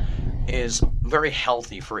 decentralization is very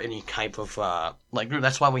healthy for any type of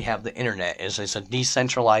that's why we have the internet. It's a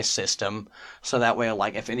decentralized system, so that way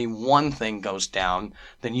if any one thing goes down,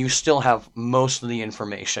 then you still have most of the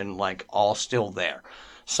information all still there.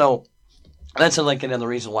 So that's another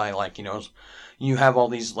reason why you have all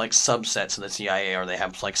these subsets of the CIA, or they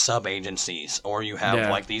have sub agencies, or you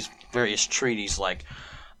have these various treaties.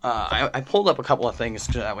 I pulled up a couple of things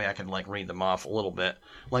so that way I could read them off a little bit.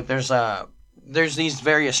 There's these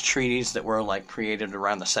various treaties that were created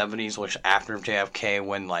around the 70s, which after JFK,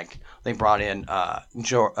 when they brought in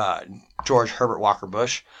George Herbert Walker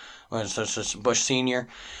Bush, Bush Senior.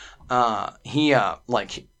 He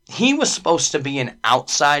was supposed to be an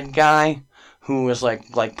outside guy who was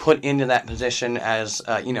put into that position as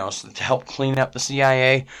to help clean up the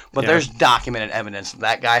CIA. But there's documented evidence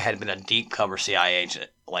that guy had been a deep cover CIA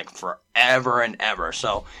agent forever and ever.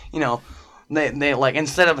 So They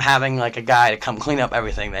instead of having a guy to come clean up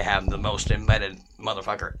everything, they have the most embedded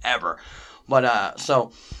motherfucker ever. But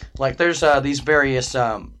there's these various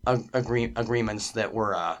agreements that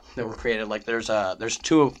were created. There's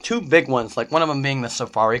two big ones. One of them being the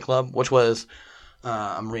Safari Club, which was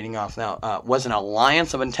I'm reading off now, was an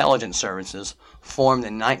alliance of intelligence services formed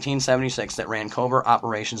in 1976 that ran covert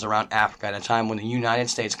operations around Africa at a time when the United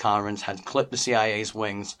States Congress had clipped the CIA's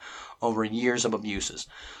wings over years of abuses.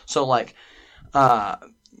 So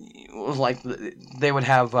they would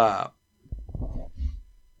have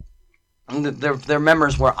their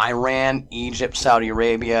members were Iran, Egypt, Saudi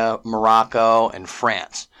Arabia, Morocco, and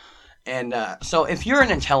France. And so if you're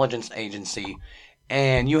an intelligence agency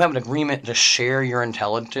and you have an agreement to share your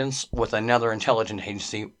intelligence with another intelligence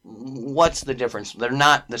agency, what's the difference? They're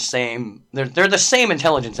not the same. They're the same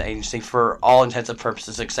intelligence agency for all intents and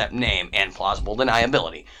purposes except name and plausible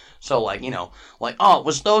deniability. So oh, it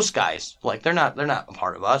was those guys. They're not a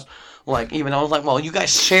part of us. Even though well, you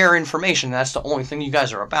guys share information. That's the only thing you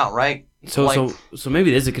guys are about, right? So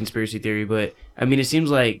maybe it is a conspiracy theory, but I mean, it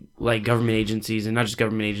seems like government agencies, and not just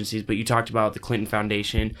government agencies, but you talked about the Clinton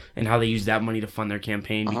Foundation and how they use that money to fund their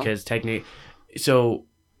campaign because technically, so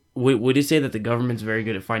would you say that the government's very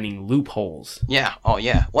good at finding loopholes? Yeah. Oh,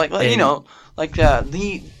 yeah. The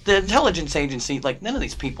intelligence agency, like none of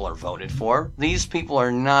these people are voted for. These people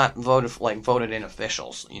are not voted in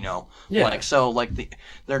officials. Yeah.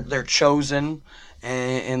 They're chosen,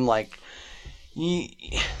 and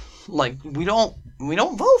we don't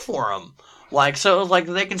vote for them.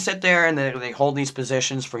 They can sit there and they hold these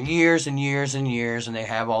positions for years and years and years, and they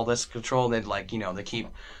have all this control.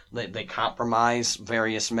 They compromise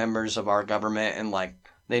various members of our government, and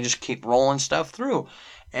they just keep rolling stuff through.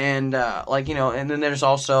 And and then there's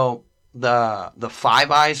also the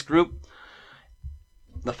Five Eyes group.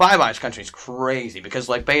 The Five Eyes country is crazy because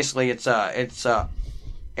basically it's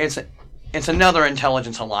another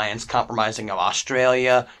intelligence alliance compromising of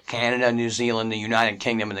Australia, Canada, New Zealand, the United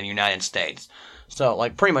Kingdom, and the United States. So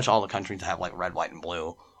pretty much all the countries have red, white, and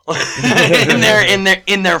blue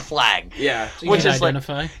in their flag. Yeah, so which is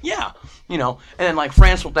identify. And then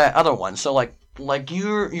France with that other one. So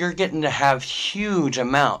you're getting to have huge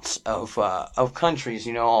amounts of countries,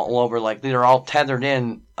 all over. They're all tethered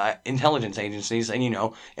in intelligence agencies, and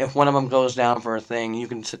if one of them goes down for a thing, you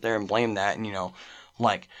can sit there and blame that, and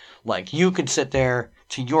you could sit there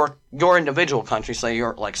to your individual country, say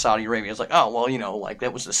you're Saudi Arabia. It's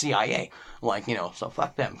that was the CIA. So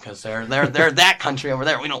fuck them because they're that country over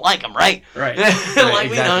there. We don't like them, right? Right.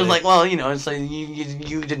 Exactly. So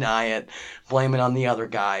you deny it, blame it on the other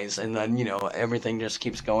guys, and then everything just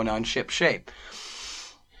keeps going on ship shape.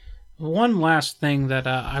 One last thing that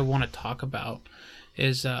I want to talk about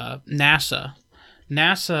is NASA.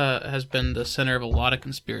 NASA has been the center of a lot of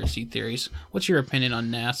conspiracy theories. What's your opinion on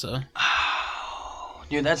NASA?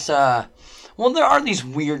 Dude, that's there are these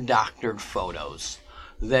weird doctored photos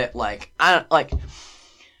that I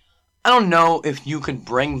don't know if you could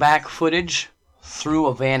bring back footage through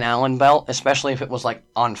a Van Allen belt, especially if it was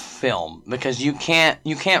on film, because you can't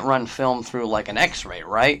run film through an X-ray,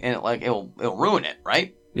 right? And it'll ruin it,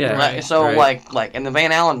 right? Yeah. Right. So right. And the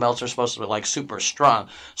Van Allen belts are supposed to be super strong.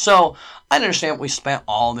 So I understand we spent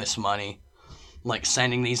all this money,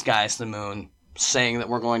 sending these guys to the moon, saying that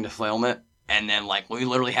we're going to film it, and then we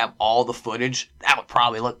literally have all the footage. That would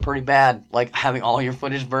probably look pretty bad, having all your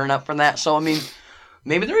footage burn up from that. So I mean,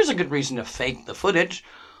 maybe there is a good reason to fake the footage.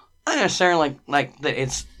 I don't necessarily that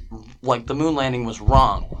it's the moon landing was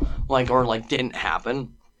wrong, or didn't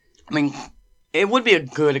happen. I mean, it would be a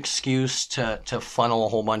good excuse to funnel a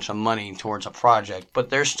whole bunch of money towards a project, but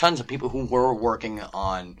there's tons of people who were working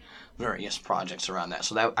on various projects around that.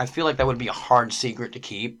 So that I feel that would be a hard secret to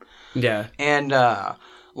keep. Yeah. And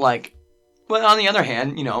but on the other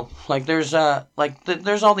hand, there's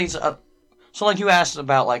there's all these so you asked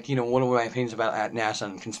about one of my opinions about at NASA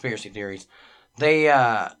and conspiracy theories. They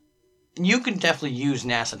you can definitely use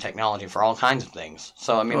NASA technology for all kinds of things.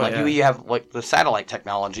 So I mean, you have the satellite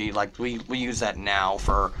technology. We use that now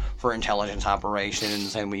for intelligence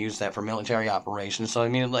operations, and we use that for military operations. So I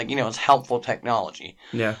mean, it's helpful technology.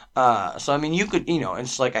 Yeah. So I mean, you could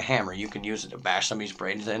it's like a hammer. You can use it to bash somebody's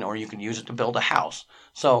brains in, or you can use it to build a house.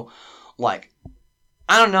 So I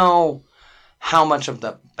don't know how much of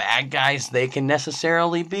the bad guys they can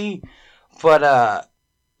necessarily be, but I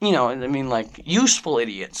mean, useful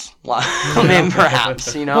idiots. I mean,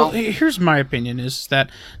 perhaps, Well, here's my opinion, is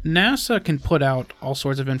that NASA can put out all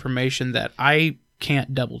sorts of information that I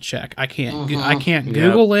can't double check. I can't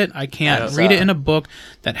Google it. I can't read it in a book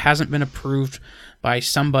that hasn't been approved by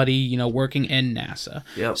somebody, working in NASA.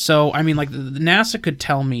 Yep. So, I mean, NASA could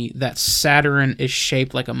tell me that Saturn is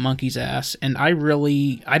shaped like a monkey's ass, and I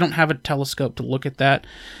don't have a telescope to look at that.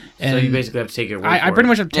 And so you basically have to take your word for it. I pretty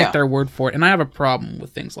much have to take their word for it, and I have a problem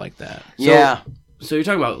with things like that. So you're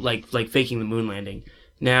talking about like faking the moon landing.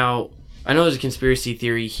 Now, I know there's a conspiracy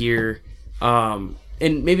theory here, and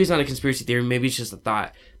maybe it's not a conspiracy theory, maybe it's just a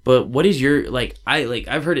thought. But what is your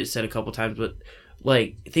I've heard it said a couple times, but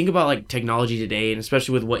think about technology today, and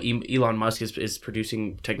especially with what Elon Musk is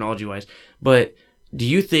producing technology wise. But do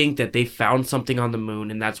you think that they found something on the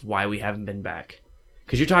moon, and that's why we haven't been back?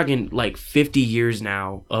 Because you're talking 50 years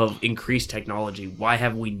now of increased technology. Why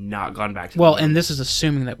have we not gone back to the moon? And this is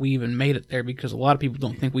assuming that we even made it there, because a lot of people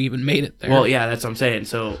don't think we even made it there. Well, yeah, that's what I'm saying.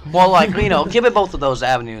 So, given both of those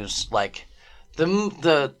avenues,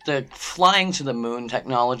 the flying to the moon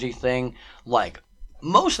technology thing,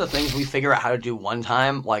 most of the things we figure out how to do one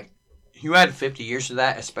time, you add 50 years to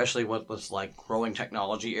that, especially with this growing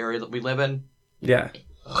technology area that we live in. Yeah.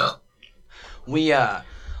 We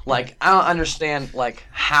Like, I don't understand, like,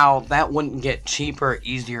 how that wouldn't get cheaper,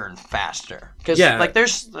 easier, and faster. Because, like,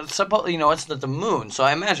 there's, it's the moon, so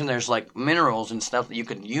I imagine there's, like, minerals and stuff that you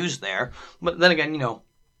could use there. But then again,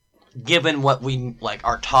 given what we, like,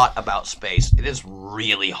 are taught about space, it is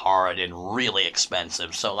really hard and really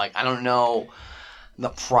expensive. So, like, I don't know the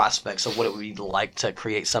prospects of what it would be like to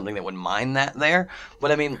create something that would mine that there.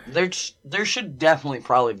 But, I mean, there should definitely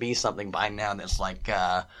probably be something by now that's, like,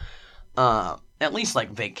 at least, like,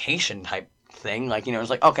 vacation type thing. Like, it's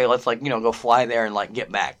like, okay, let's, like, go fly there and, like,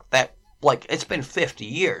 get back. That, like, it's been 50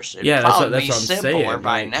 years. It'd probably be simpler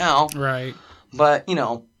by now. Right. But,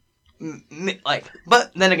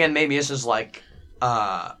 but then again, maybe this is like,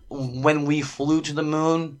 when we flew to the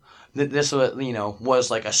moon, this was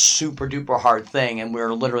like a super duper hard thing, and we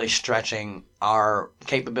were literally stretching our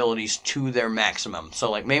capabilities to their maximum. So,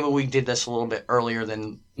 like, maybe we did this a little bit earlier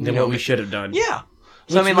than what we should have done. Yeah.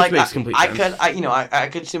 So, I mean, like, I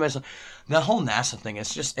could see myself, the whole NASA thing,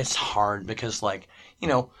 it's hard because, like,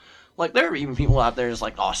 like, there are even people out there that's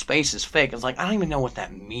like, oh, space is fake. It's like, I don't even know what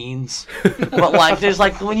that means. But, like, there's,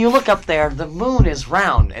 like, when you look up there, the moon is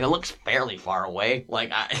round, and it looks fairly far away.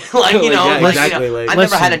 Like, I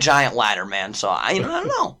never had a giant ladder, man, so I don't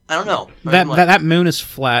know. That moon is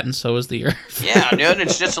flat, and so is the Earth. Yeah, dude,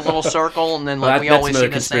 it's just a little circle, and then, like, we always see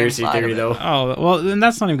the same side theory, though. Oh, well, and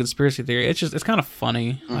that's not even conspiracy theory. It's kind of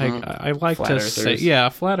funny. Mm-hmm. Like, I like flat to earthers. say,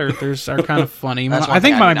 flat earthers are kind of funny. That's one I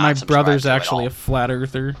think thing I do my not subscribe brother's to at actually all. a flat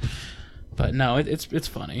earther. But no, it's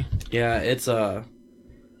funny. Yeah, it's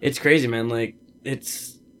crazy, man. Like, I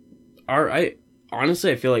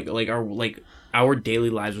feel like our daily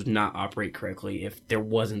lives would not operate correctly if there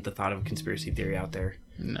wasn't the thought of a conspiracy theory out there.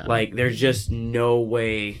 No. Like, there's just no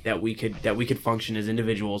way that we could function as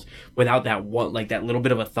individuals without that one, like, that little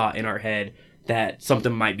bit of a thought in our head that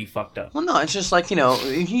something might be fucked up. Well, no, it's just like,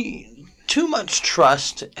 too much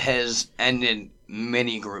trust has ended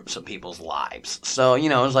many groups of people's lives. So,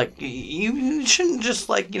 it's like, you shouldn't just,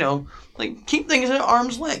 like, like, keep things at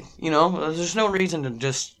arm's length, There's no reason to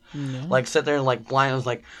just, like, sit there and, like, blind,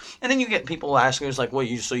 like, and then you get people asking, it's like, well,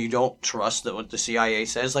 so you don't trust what the CIA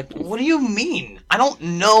says? Like, what do you mean? I don't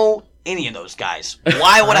know any of those guys.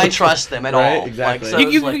 Why would I trust them at all? Exactly.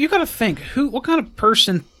 Like, so You gotta think, what kind of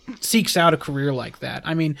person seeks out a career like that?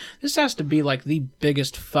 I mean, this has to be like the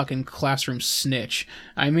biggest fucking classroom snitch.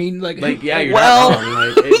 I mean, like yeah, you're not wrong.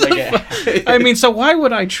 Like, it's like I mean, so why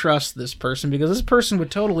would I trust this person? Because this person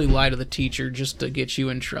would totally lie to the teacher just to get you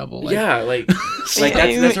in trouble. Like,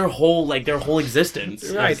 that's their whole existence.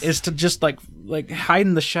 Right, is to just like hide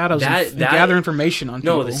in the shadows and gather information on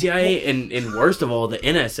people. No, the CIA and worst of all, the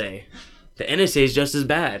NSA. The NSA is just as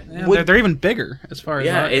bad. Yeah, they're even bigger as far as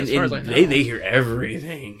as I know. They hear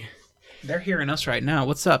everything. They're hearing us right now.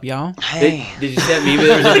 What's up, y'all? hey. Did you see that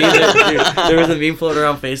meme? There was a meme floating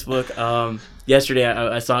around Facebook. Yesterday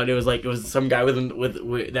I saw it. It was some guy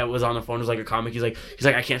with that was on the phone. It was like a comic. He's like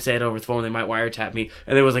I can't say it over the phone. They might wiretap me.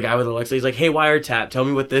 And there was a guy with Alexa. He's like, hey, wiretap, tell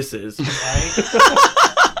me what this is. Right?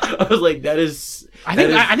 I was like, that is.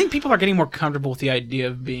 I think people are getting more comfortable with the idea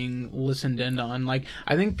of being listened in on. Like,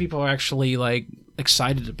 I think people are actually like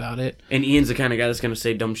excited about it. And Ian's the kind of guy that's gonna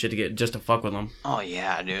say dumb shit to fuck with him. Oh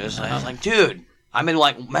yeah, dude. It's like, dude, I've been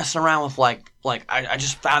like messing around with like I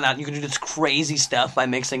just found out you can do this crazy stuff by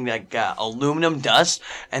mixing like aluminum dust,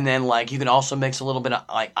 and then like you can also mix a little bit of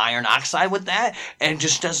like iron oxide with that, and it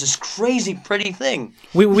just does this crazy pretty thing.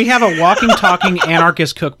 We have a walking, talking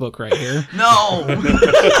anarchist cookbook right here. No.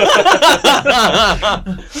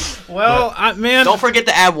 Well, man, Don't forget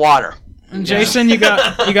to add water. Jason, you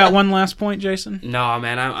got one last point, Jason? No,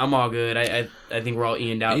 man, I'm all good. I think we're all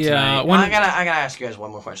Ian'd out Yeah, tonight. I gotta ask you guys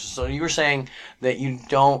one more question. So you were saying that you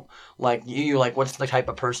don't like you like what's the type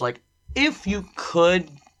of person like if you could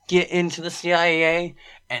get into the CIA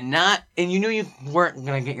and you knew you weren't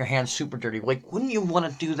gonna get your hands super dirty, like wouldn't you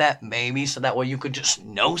want to do that maybe so that way you could just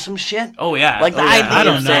know some shit? Oh yeah, Like the idea. I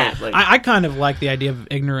don't know. Like, I kind of like the idea of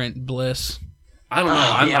ignorant bliss. I don't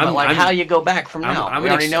know. But how do you go back from now? We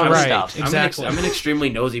already know this stuff. Exactly. I'm an extremely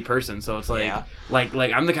nosy person, so it's like,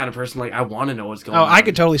 like I'm the kind of person like I want to know what's going on. I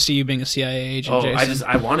could totally see you being a CIA agent. Jason.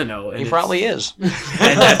 I want to know. And He probably is. And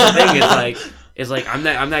that's the thing is like I'm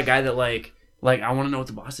that guy that like I want to know what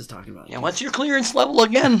the boss is talking about. Yeah, what's your clearance level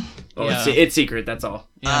again? Oh, Yeah. it's secret. That's all.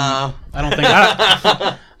 I don't think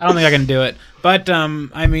I can do it. But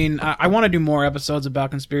I mean, I want to do more episodes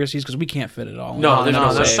about conspiracies because we can't fit it all. No, there's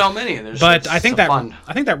There's way. so many. But I think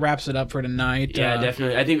that wraps it up for tonight. Yeah,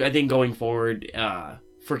 definitely. I think going forward,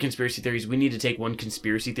 for conspiracy theories, we need to take one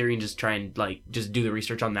conspiracy theory and just try and just do the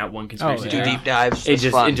research on that one conspiracy theory. Do deep dives. And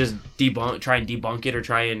just debunk it or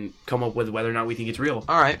try and come up with whether or not we think it's real.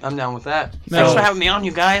 All right, I'm down with that. Thanks for having me on,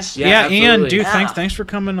 you guys. Yeah, Ian, dude, thanks for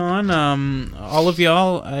coming on. All of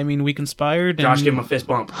y'all, I mean, we conspired. And... Josh, give him a fist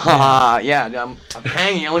bump. I'm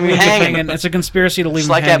hanging. Let me hang. It's a conspiracy to leave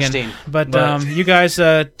him like hanging. Epstein. But you guys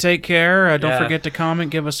take care. Don't forget to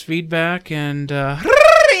comment, give us feedback, and...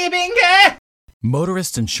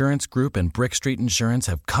 Motorist Insurance Group and Brick Street Insurance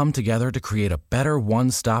have come together to create a better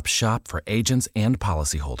one-stop shop for agents and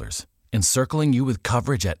policyholders, encircling you with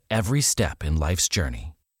coverage at every step in life's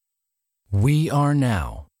journey. We are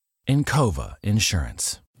now Encova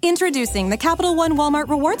Insurance. Introducing the Capital One Walmart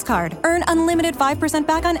Rewards Card. Earn unlimited 5%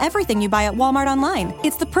 back on everything you buy at Walmart online.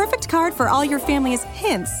 It's the perfect card for all your family's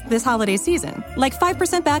hints this holiday season. Like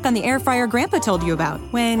 5% back on the air fryer Grandpa told you about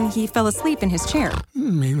when he fell asleep in his chair.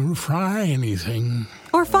 They don't fry anything.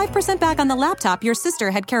 Or 5% back on the laptop your sister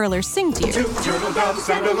had carolers sing to you. 2 turtle doves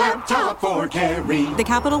and a laptop for Carrie. The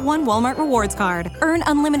Capital One Walmart Rewards Card. Earn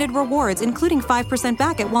unlimited rewards, including 5%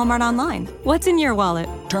 back at Walmart online. What's in your wallet?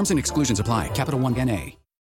 Terms and exclusions apply. Capital One N.A.